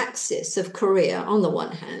on the axis of career, on the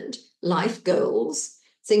one hand, life goals,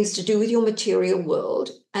 things to do with your material world,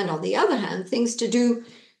 and on the other hand, things to do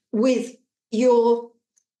with your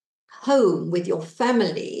home, with your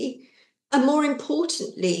family, and more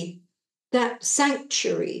importantly, that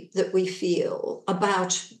sanctuary that we feel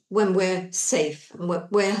about when we're safe and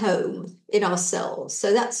we're home in ourselves.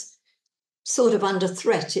 So that's sort of under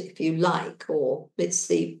threat, if you like, or it's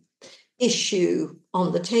the issue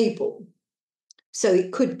on the table. So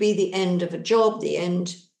it could be the end of a job, the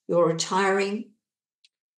end, you're retiring.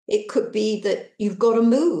 It could be that you've got to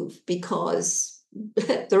move because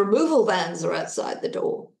the removal vans are outside the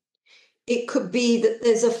door. It could be that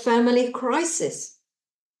there's a family crisis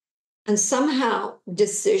and somehow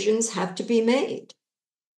decisions have to be made.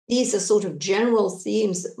 These are sort of general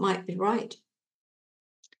themes that might be right.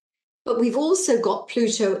 But we've also got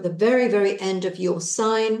Pluto at the very, very end of your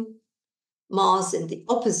sign, Mars in the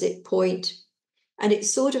opposite point, and it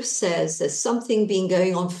sort of says there's something been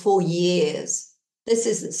going on for years. This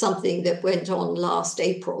isn't something that went on last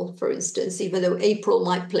April, for instance, even though April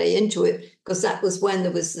might play into it, because that was when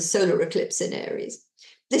there was the solar eclipse in Aries.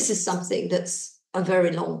 This is something that's a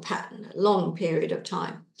very long pattern, a long period of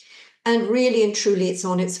time. And really and truly, it's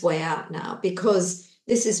on its way out now, because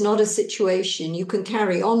this is not a situation you can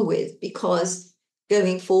carry on with, because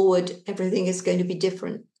going forward, everything is going to be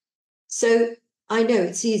different. So I know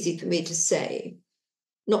it's easy for me to say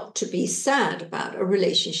not to be sad about a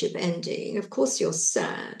relationship ending. Of course you're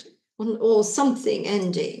sad, or something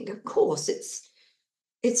ending. Of course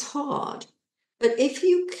it's hard. But if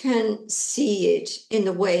you can see it in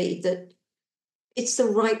the way that it's the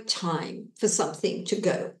right time for something to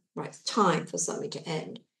go, right time for something to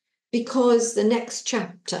end, because the next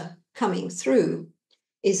chapter coming through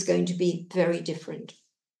is going to be very different.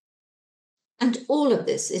 And all of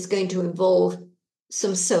this is going to involve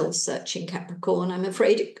some soul searching, Capricorn. I'm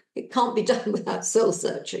afraid it can't be done without soul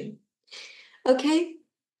searching. Okay?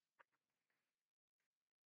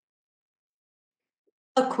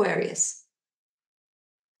 Aquarius.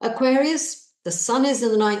 Aquarius, the sun is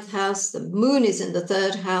in the 9th house, the moon is in the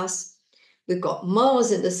 3rd house, we've got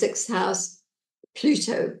Mars in the 6th house,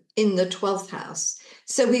 Pluto in the 12th house.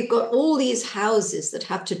 So we've got all these houses that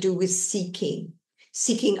have to do with seeking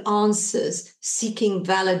answers, seeking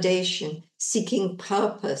validation, seeking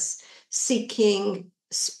purpose, seeking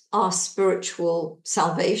our spiritual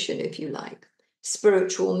salvation, if you like,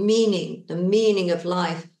 spiritual meaning, the meaning of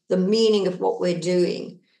life, the meaning of what we're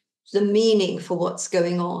doing, the meaning for what's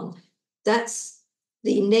going on. That's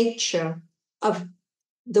the nature of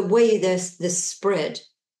the way there's this spread,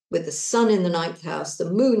 with the sun in the 9th house, the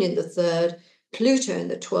moon in the 3rd, Pluto in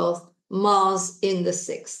the 12th, Mars in the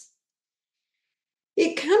 6th.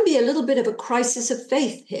 It can be a little bit of a crisis of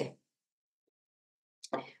faith here.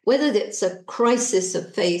 Whether it's a crisis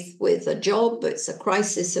of faith with a job, it's a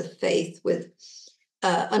crisis of faith with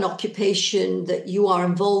an occupation that you are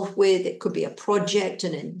involved with. It could be a project,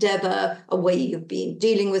 an endeavor, a way you've been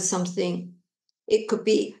dealing with something. It could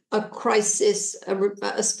be a crisis,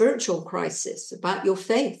 a spiritual crisis about your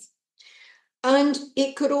faith. And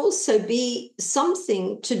it could also be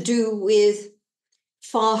something to do with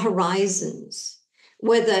far horizons,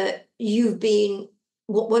 whether you've been,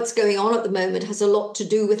 what's going on at the moment has a lot to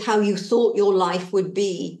do with how you thought your life would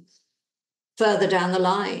be further down the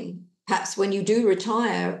line, perhaps when you do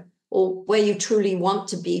retire, or where you truly want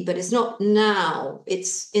to be, but it's not now,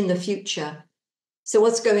 it's in the future. So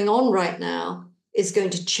what's going on right now is going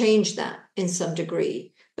to change that in some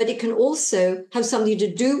degree. But it can also have something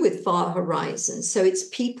to do with far horizons. So it's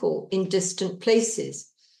people in distant places.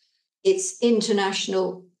 It's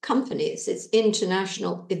international companies. It's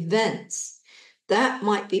international events. That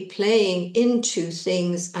might be playing into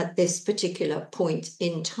things at this particular point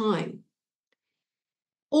in time.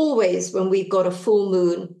 Always when we've got a full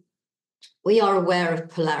moon, we are aware of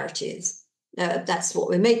polarities. That's what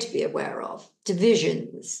we're made to be aware of,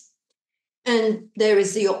 divisions. And there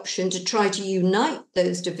is the option to try to unite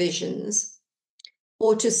those divisions,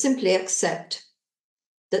 or to simply accept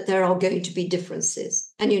that there are going to be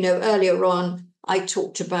differences. And, earlier on, I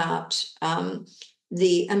talked about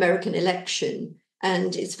the American election,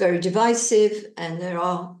 and it's very divisive, and there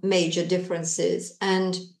are major differences.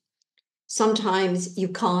 And sometimes you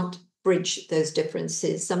can't bridge those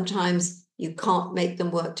differences. Sometimes you can't make them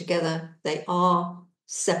work together. They are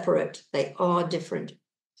separate. They are different.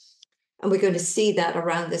 And we're going to see that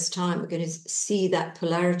around this time. We're going to see that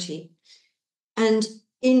polarity. And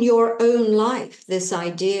in your own life, this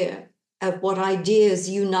idea of what ideas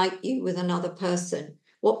unite you with another person,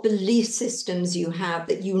 what belief systems you have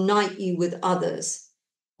that unite you with others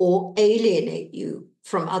or alienate you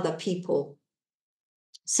from other people.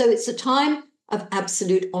 So it's a time of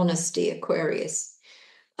absolute honesty, Aquarius.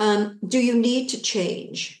 Do you need to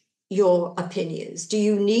change your opinions? Do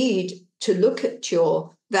you need to look at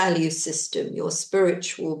your value system, your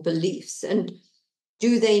spiritual beliefs, and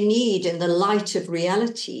do they need, in the light of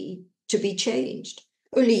reality, to be changed?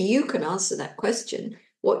 Only you can answer that question.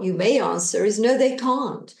 What you may answer is no, they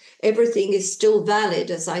can't. Everything is still valid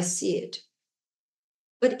as I see it.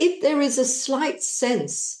 But if there is a slight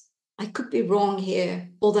sense, I could be wrong here,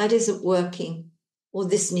 or that isn't working, or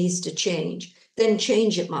this needs to change, then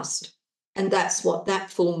change it must. And that's what that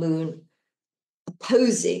full moon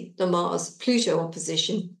opposing the Mars-Pluto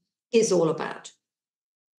opposition is all about.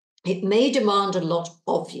 It may demand a lot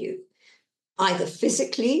of you, either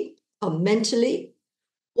physically or mentally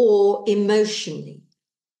or emotionally.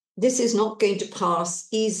 This is not going to pass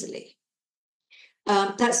easily.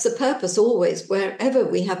 That's the purpose always. Wherever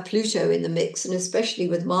we have Pluto in the mix, and especially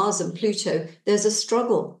with Mars and Pluto, there's a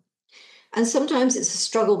struggle. And sometimes it's a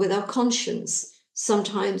struggle with our conscience.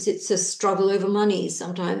 Sometimes it's a struggle over money.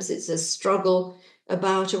 Sometimes it's a struggle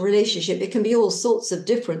about a relationship. It can be all sorts of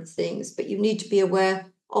different things, but you need to be aware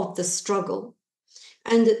of the struggle.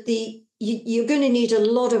 and that you're going to need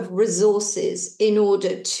a lot of resources in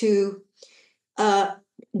order to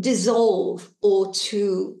dissolve or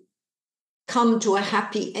to come to a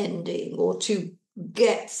happy ending or to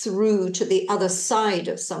get through to the other side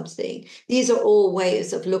of something. These are all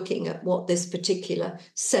ways of looking at what this particular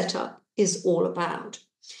setup is all about.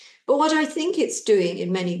 But what I think it's doing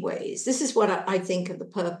in many ways, this is what I think of the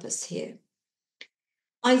purpose here.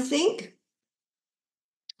 I think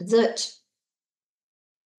that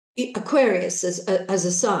Aquarius as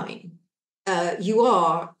a sign, you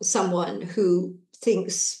are someone who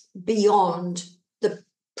thinks beyond the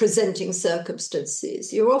presenting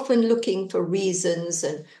circumstances. You're often looking for reasons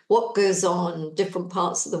and what goes on in different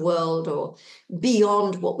parts of the world or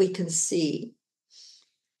beyond what we can see.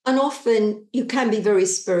 And often you can be very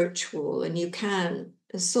spiritual and you can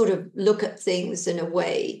sort of look at things in a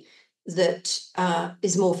way that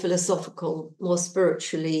is more philosophical, more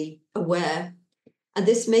spiritually aware. And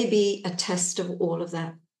this may be a test of all of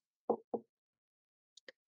that.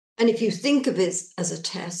 And if you think of it as a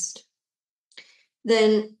test,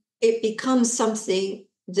 then it becomes something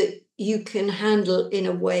that you can handle in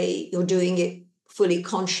a way you're doing it fully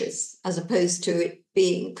conscious, as opposed to it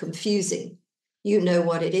being confusing. You know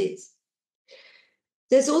what it is.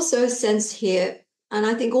 There's also a sense here, and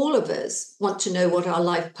I think all of us want to know what our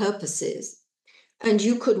life purpose is. And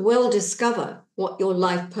you could well discover what your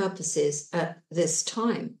life purpose is at this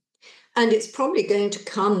time. And it's probably going to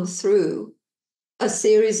come through a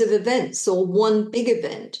series of events or one big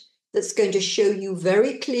event that's going to show you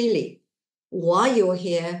very clearly why you're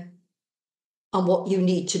here and what you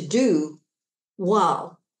need to do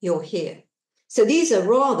while you're here. So these are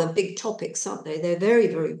rather big topics, aren't they? They're very,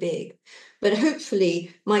 very big. But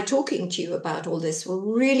hopefully my talking to you about all this will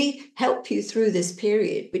really help you through this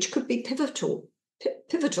period, which could be pivotal.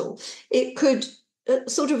 It could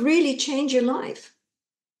sort of really change your life.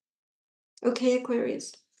 Okay,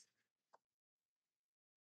 Aquarius.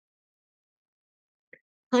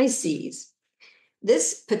 Pisces.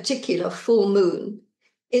 This particular full moon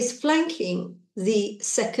is flanking the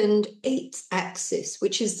second eighth axis,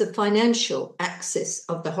 which is the financial axis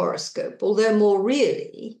of the horoscope, although more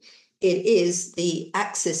really, it is the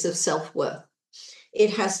axis of self-worth.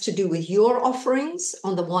 It has to do with your offerings,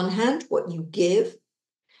 on the one hand, what you give,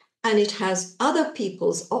 and it has other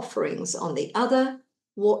people's offerings on the other,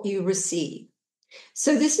 what you receive.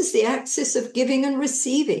 So this is the axis of giving and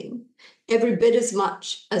receiving, every bit as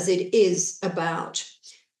much as it is about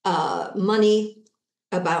money,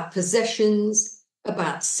 about possessions,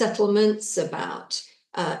 about settlements, about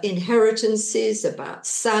inheritances, about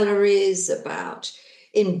salaries, about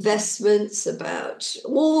investments, about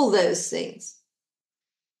all those things.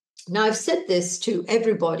 Now, I've said this to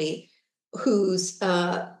everybody whose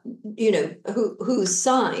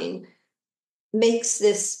sign makes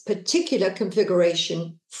this particular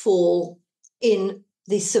configuration fall in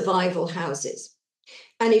the survival houses.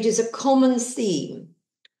 And it is a common theme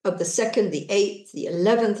of the 2nd, the 8th, the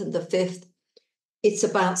 11th, and the 5th. It's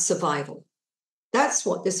about survival. That's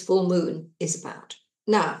what this full moon is about.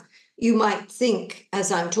 Now, you might think,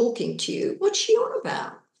 as I'm talking to you, what's she on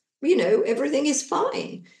about? Everything is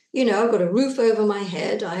fine. I've got a roof over my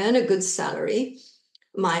head. I earn a good salary.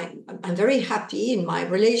 I'm very happy in my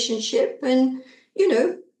relationship. And,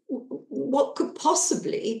 what could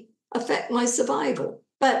possibly affect my survival?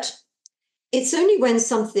 But it's only when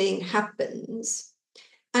something happens.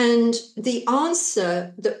 And the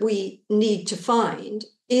answer that we need to find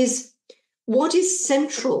is, what is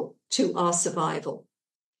central to our survival?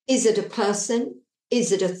 Is it a person?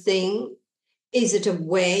 Is it a thing? Is it a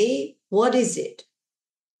way? What is it?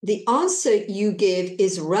 The answer you give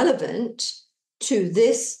is relevant to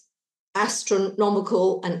this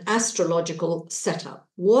astronomical and astrological setup.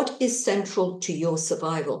 What is central to your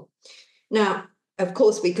survival? Now, of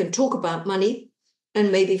course, we can talk about money,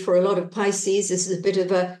 and maybe for a lot of Pisces, this is a bit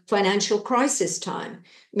of a financial crisis time.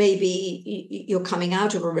 Maybe you're coming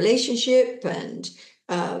out of a relationship and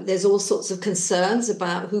there's all sorts of concerns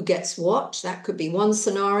about who gets what. That could be one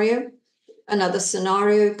scenario. Another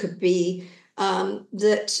scenario could be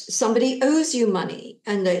that somebody owes you money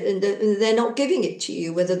and they're not giving it to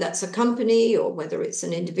you, whether that's a company or whether it's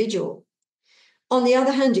an individual. On the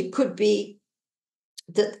other hand, it could be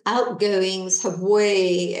that outgoings have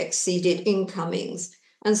way exceeded incomings.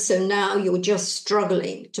 And so now you're just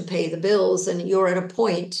struggling to pay the bills and you're at a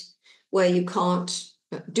point where you can't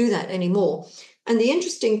do that anymore. And the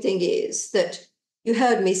interesting thing is that you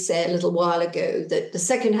heard me say a little while ago that the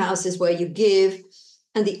 2nd house is where you give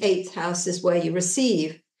and the 8th house is where you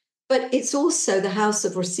receive. But it's also the house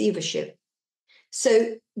of receivership.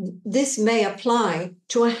 So this may apply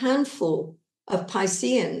to a handful of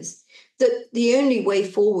Pisceans, that the only way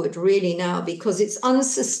forward really now, because it's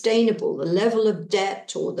unsustainable, the level of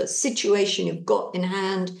debt or the situation you've got in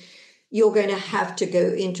hand, you're going to have to go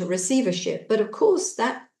into receivership. But of course,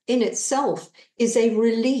 that in itself is a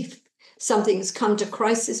relief. Something's come to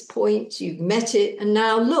crisis point, you've met it, and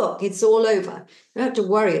now look, it's all over. You don't have to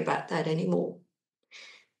worry about that anymore.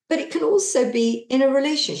 But it can also be in a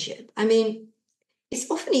relationship. I mean,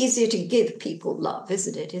 it's often easier to give people love,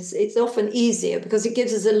 isn't it? It's often easier because it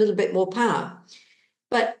gives us a little bit more power.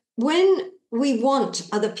 But when we want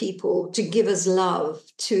other people to give us love,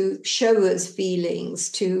 to show us feelings,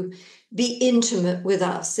 to be intimate with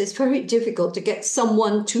us, it's very difficult to get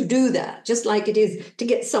someone to do that, just like it is to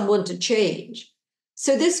get someone to change.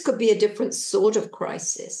 So this could be a different sort of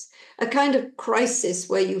crisis, a kind of crisis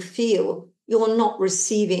where you feel you're not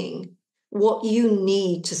receiving what you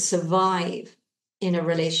need to survive in a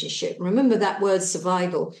relationship. Remember, that word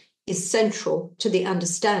survival is central to the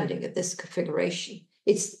understanding of this configuration.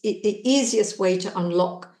 It's the easiest way to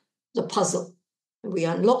unlock the puzzle. We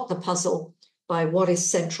unlock the puzzle by what is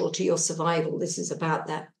central to your survival. This is about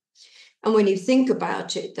that. And when you think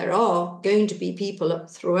about it, there are going to be people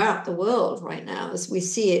throughout the world right now, as we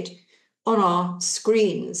see it on our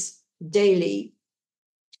screens daily.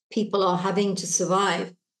 People are having to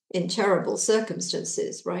survive in terrible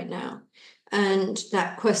circumstances right now. And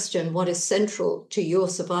that question, what is central to your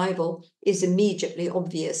survival, is immediately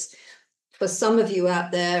obvious. For some of you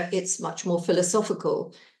out there, it's much more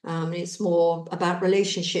philosophical. It's more about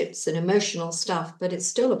relationships and emotional stuff, but it's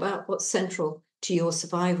still about what's central to your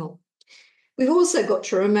survival. We've also got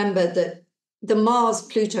to remember that the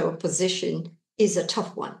Mars-Pluto opposition is a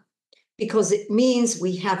tough one because it means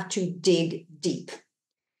we have to dig deep.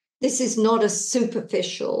 This is not a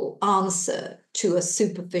superficial answer to a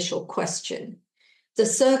superficial question. The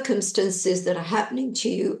circumstances that are happening to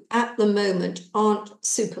you at the moment aren't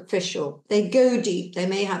superficial. They go deep. They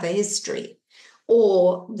may have a history,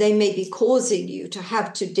 or they may be causing you to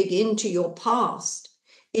have to dig into your past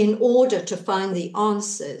in order to find the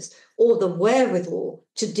answers or the wherewithal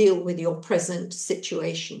to deal with your present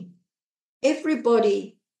situation.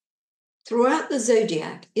 Everybody throughout the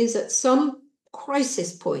zodiac is at some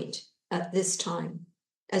crisis point at this time,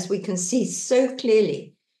 as we can see so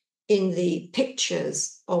clearly in the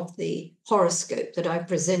pictures of the horoscope that I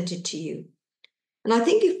presented to you. And I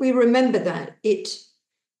think if we remember that, it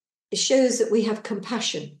shows that we have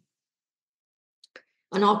compassion,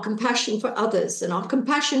 and our compassion for others and our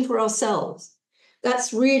compassion for ourselves.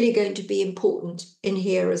 That's really going to be important in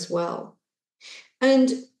here as well.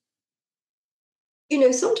 And, you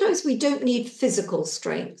know, sometimes we don't need physical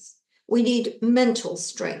strength. We need mental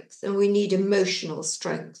strength and we need emotional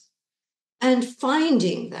strength. And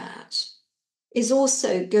finding that is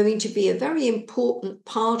also going to be a very important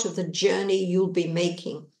part of the journey you'll be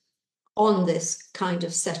making on this kind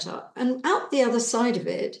of setup. And out the other side of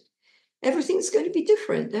it, everything's going to be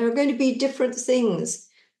different. There are going to be different things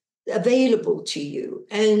available to you.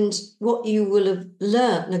 And what you will have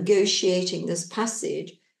learned negotiating this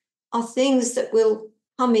passage are things that will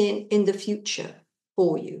come in the future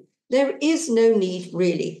for you. There is no need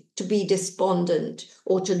really to be despondent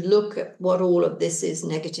or to look at what all of this is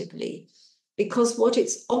negatively, because what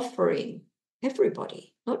it's offering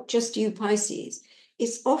everybody, not just you Pisces,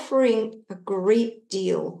 it's offering a great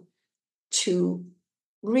deal to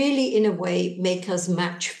really, in a way, make us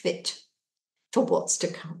match fit for what's to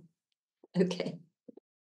come. Okay.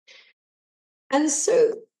 And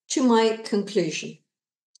so to my conclusion,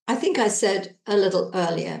 I think I said a little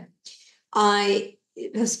earlier, I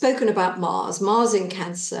have spoken about Mars in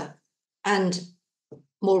Cancer, and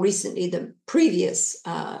more recently, the previous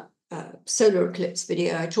solar eclipse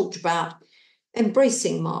video, I talked about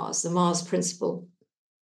embracing Mars, the Mars principle.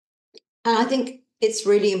 And I think it's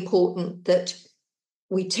really important that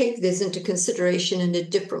we take this into consideration in a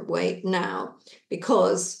different way now,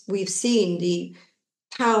 because we've seen the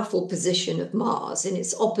powerful position of Mars in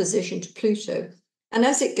its opposition to Pluto. And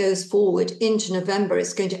as it goes forward into November,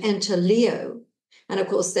 it's going to enter Leo. And of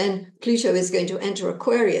course, then Pluto is going to enter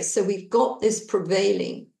Aquarius. So we've got this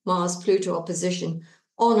prevailing Mars-Pluto opposition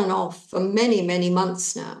on and off for many, many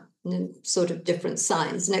months now, in sort of different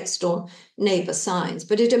signs, next door neighbor signs.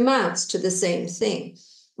 But it amounts to the same thing.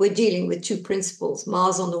 We're dealing with two principles,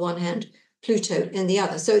 Mars on the one hand, Pluto in the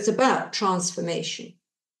other. So it's about transformation.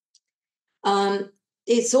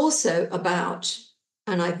 It's also about,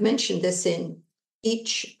 and I've mentioned this in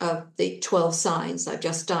each of the 12 signs I've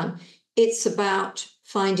just done, it's about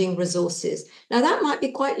finding resources. Now, that might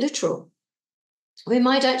be quite literal. We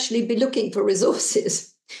might actually be looking for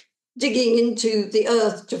resources, digging into the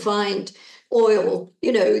earth to find oil,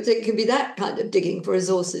 it can be that kind of digging for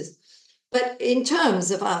resources. But in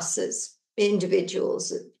terms of us as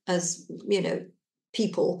individuals, as,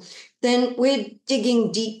 people, then we're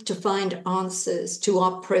digging deep to find answers to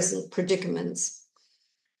our present predicaments.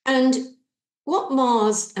 And what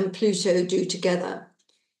Mars and Pluto do together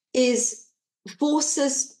is force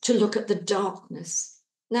us to look at the darkness.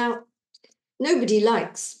 Now, nobody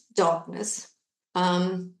likes darkness.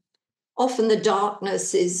 Often the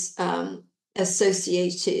darkness is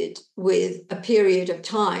associated with a period of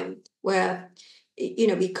time where,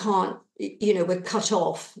 we can't, we're cut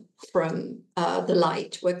off from the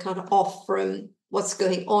light. We're cut off from what's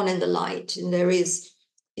going on in the light, and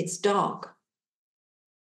it's dark.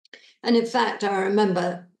 And in fact, I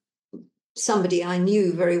remember somebody I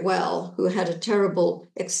knew very well who had a terrible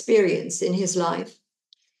experience in his life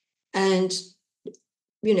and,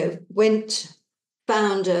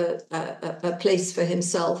 found a place for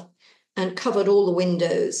himself and covered all the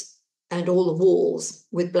windows and all the walls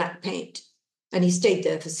with black paint. And he stayed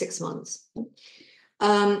there for 6 months.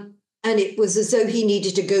 And it was as though he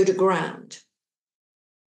needed to go to ground.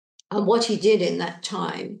 And what he did in that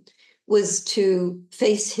time was to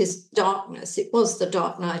face his darkness. It was the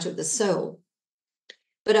dark night of the soul.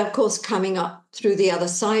 But of course, coming up through the other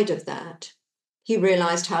side of that, he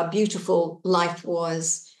realized how beautiful life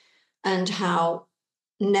was and how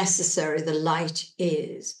necessary the light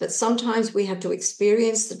is. But sometimes we have to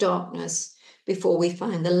experience the darkness before we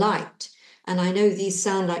find the light. And I know these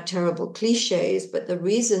sound like terrible cliches, but the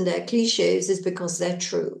reason they're cliches is because they're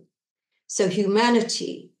true. So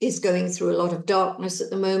humanity is going through a lot of darkness at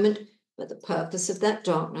the moment, but the purpose of that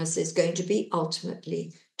darkness is going to be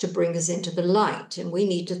ultimately to bring us into the light. And we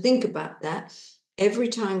need to think about that every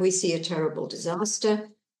time we see a terrible disaster,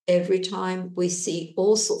 every time we see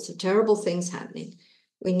all sorts of terrible things happening.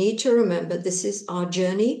 We need to remember this is our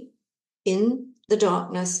journey in the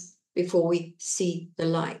darkness before we see the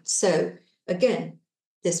light. So again,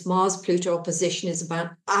 this Mars-Pluto opposition is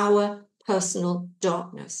about our personal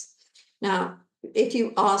darkness. Now, if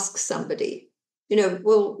you ask somebody,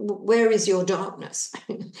 well, where is your darkness?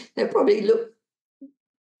 They'll probably look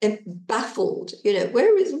baffled,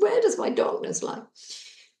 where does my darkness lie?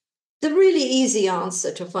 The really easy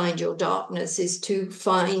answer to find your darkness is to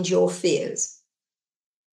find your fears.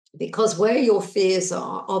 Because where your fears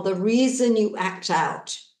are the reason you act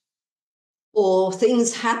out, or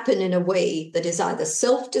things happen in a way that is either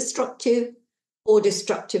self-destructive or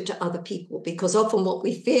destructive to other people. Because often what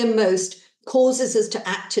we fear most causes us to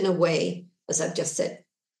act in a way, as I've just said,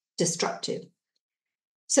 destructive.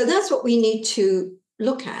 So that's what we need to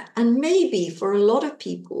look at. And maybe for a lot of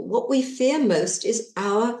people, what we fear most is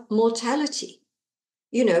our mortality.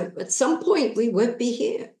 At some point we won't be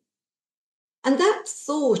here. And that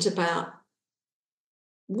thought about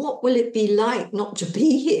what will it be like not to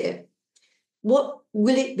be here? What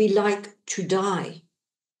will it be like to die?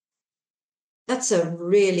 That's a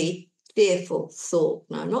really fearful thought.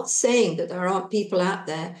 Now, I'm not saying that there aren't people out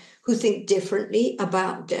there who think differently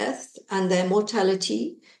about death and their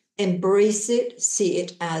mortality, embrace it, see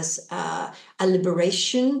it as a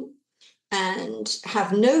liberation, and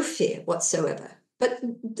have no fear whatsoever. But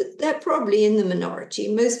they're probably in the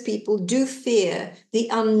minority. Most people do fear the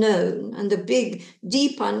unknown, and the big,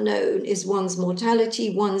 deep unknown is one's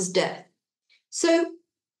mortality, one's death. So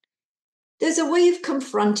there's a way of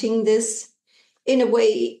confronting this in a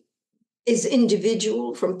way is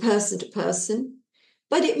individual from person to person,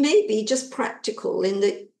 but it may be just practical in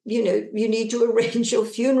that, you need to arrange your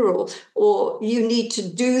funeral, or you need to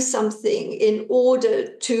do something in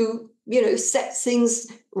order to, set things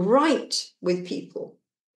right with people.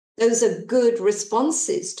 Those are good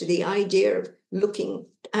responses to the idea of looking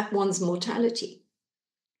at one's mortality.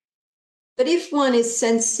 But if one is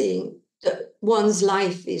sensing that one's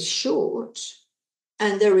life is short,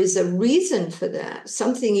 and there is a reason for that,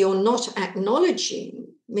 something you're not acknowledging,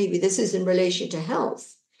 maybe this is in relation to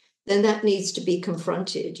health, then that needs to be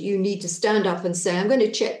confronted. You need to stand up and say, I'm going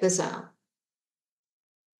to check this out.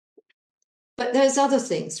 But there's other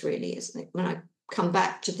things, really, isn't it? When I come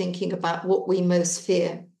back to thinking about what we most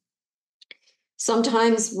fear.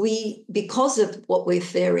 Sometimes because of what we're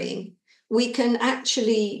fearing, we can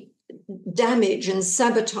actually damage and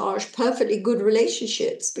sabotage perfectly good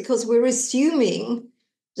relationships because we're assuming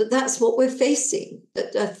that that's what we're facing,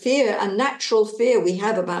 that a natural fear we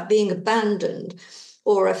have about being abandoned,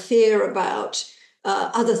 or a fear about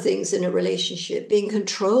other things in a relationship, being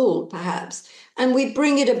controlled perhaps, and we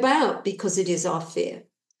bring it about because it is our fear.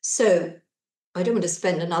 So I don't want to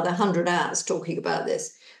spend another 100 hours talking about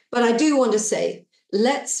this, but I do want to say,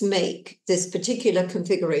 let's make this particular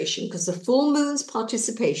configuration, because the full moon's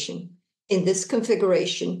participation in this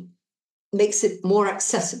configuration makes it more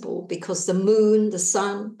accessible because the moon, the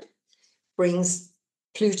sun, brings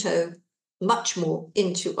Pluto much more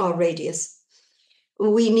into our radius.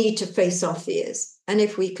 We need to face our fears. And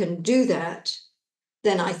if we can do that,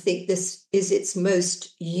 then I think this is its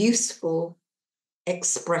most useful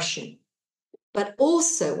expression. But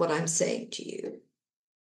also what I'm saying to you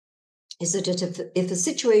is that if a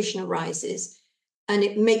situation arises and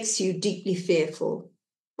it makes you deeply fearful,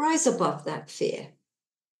 rise above that fear.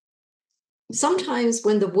 Sometimes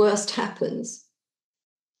when the worst happens,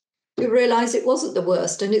 we realize it wasn't the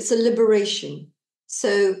worst and it's a liberation.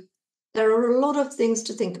 So there are a lot of things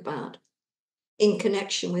to think about in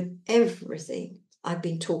connection with everything I've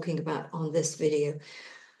been talking about on this video.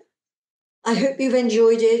 I hope you've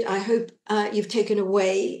enjoyed it. I hope you've taken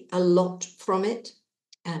away a lot from it.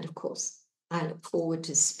 And of course, I look forward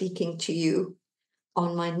to speaking to you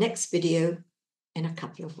on my next video in a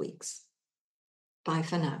couple of weeks. Bye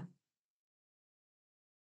for now.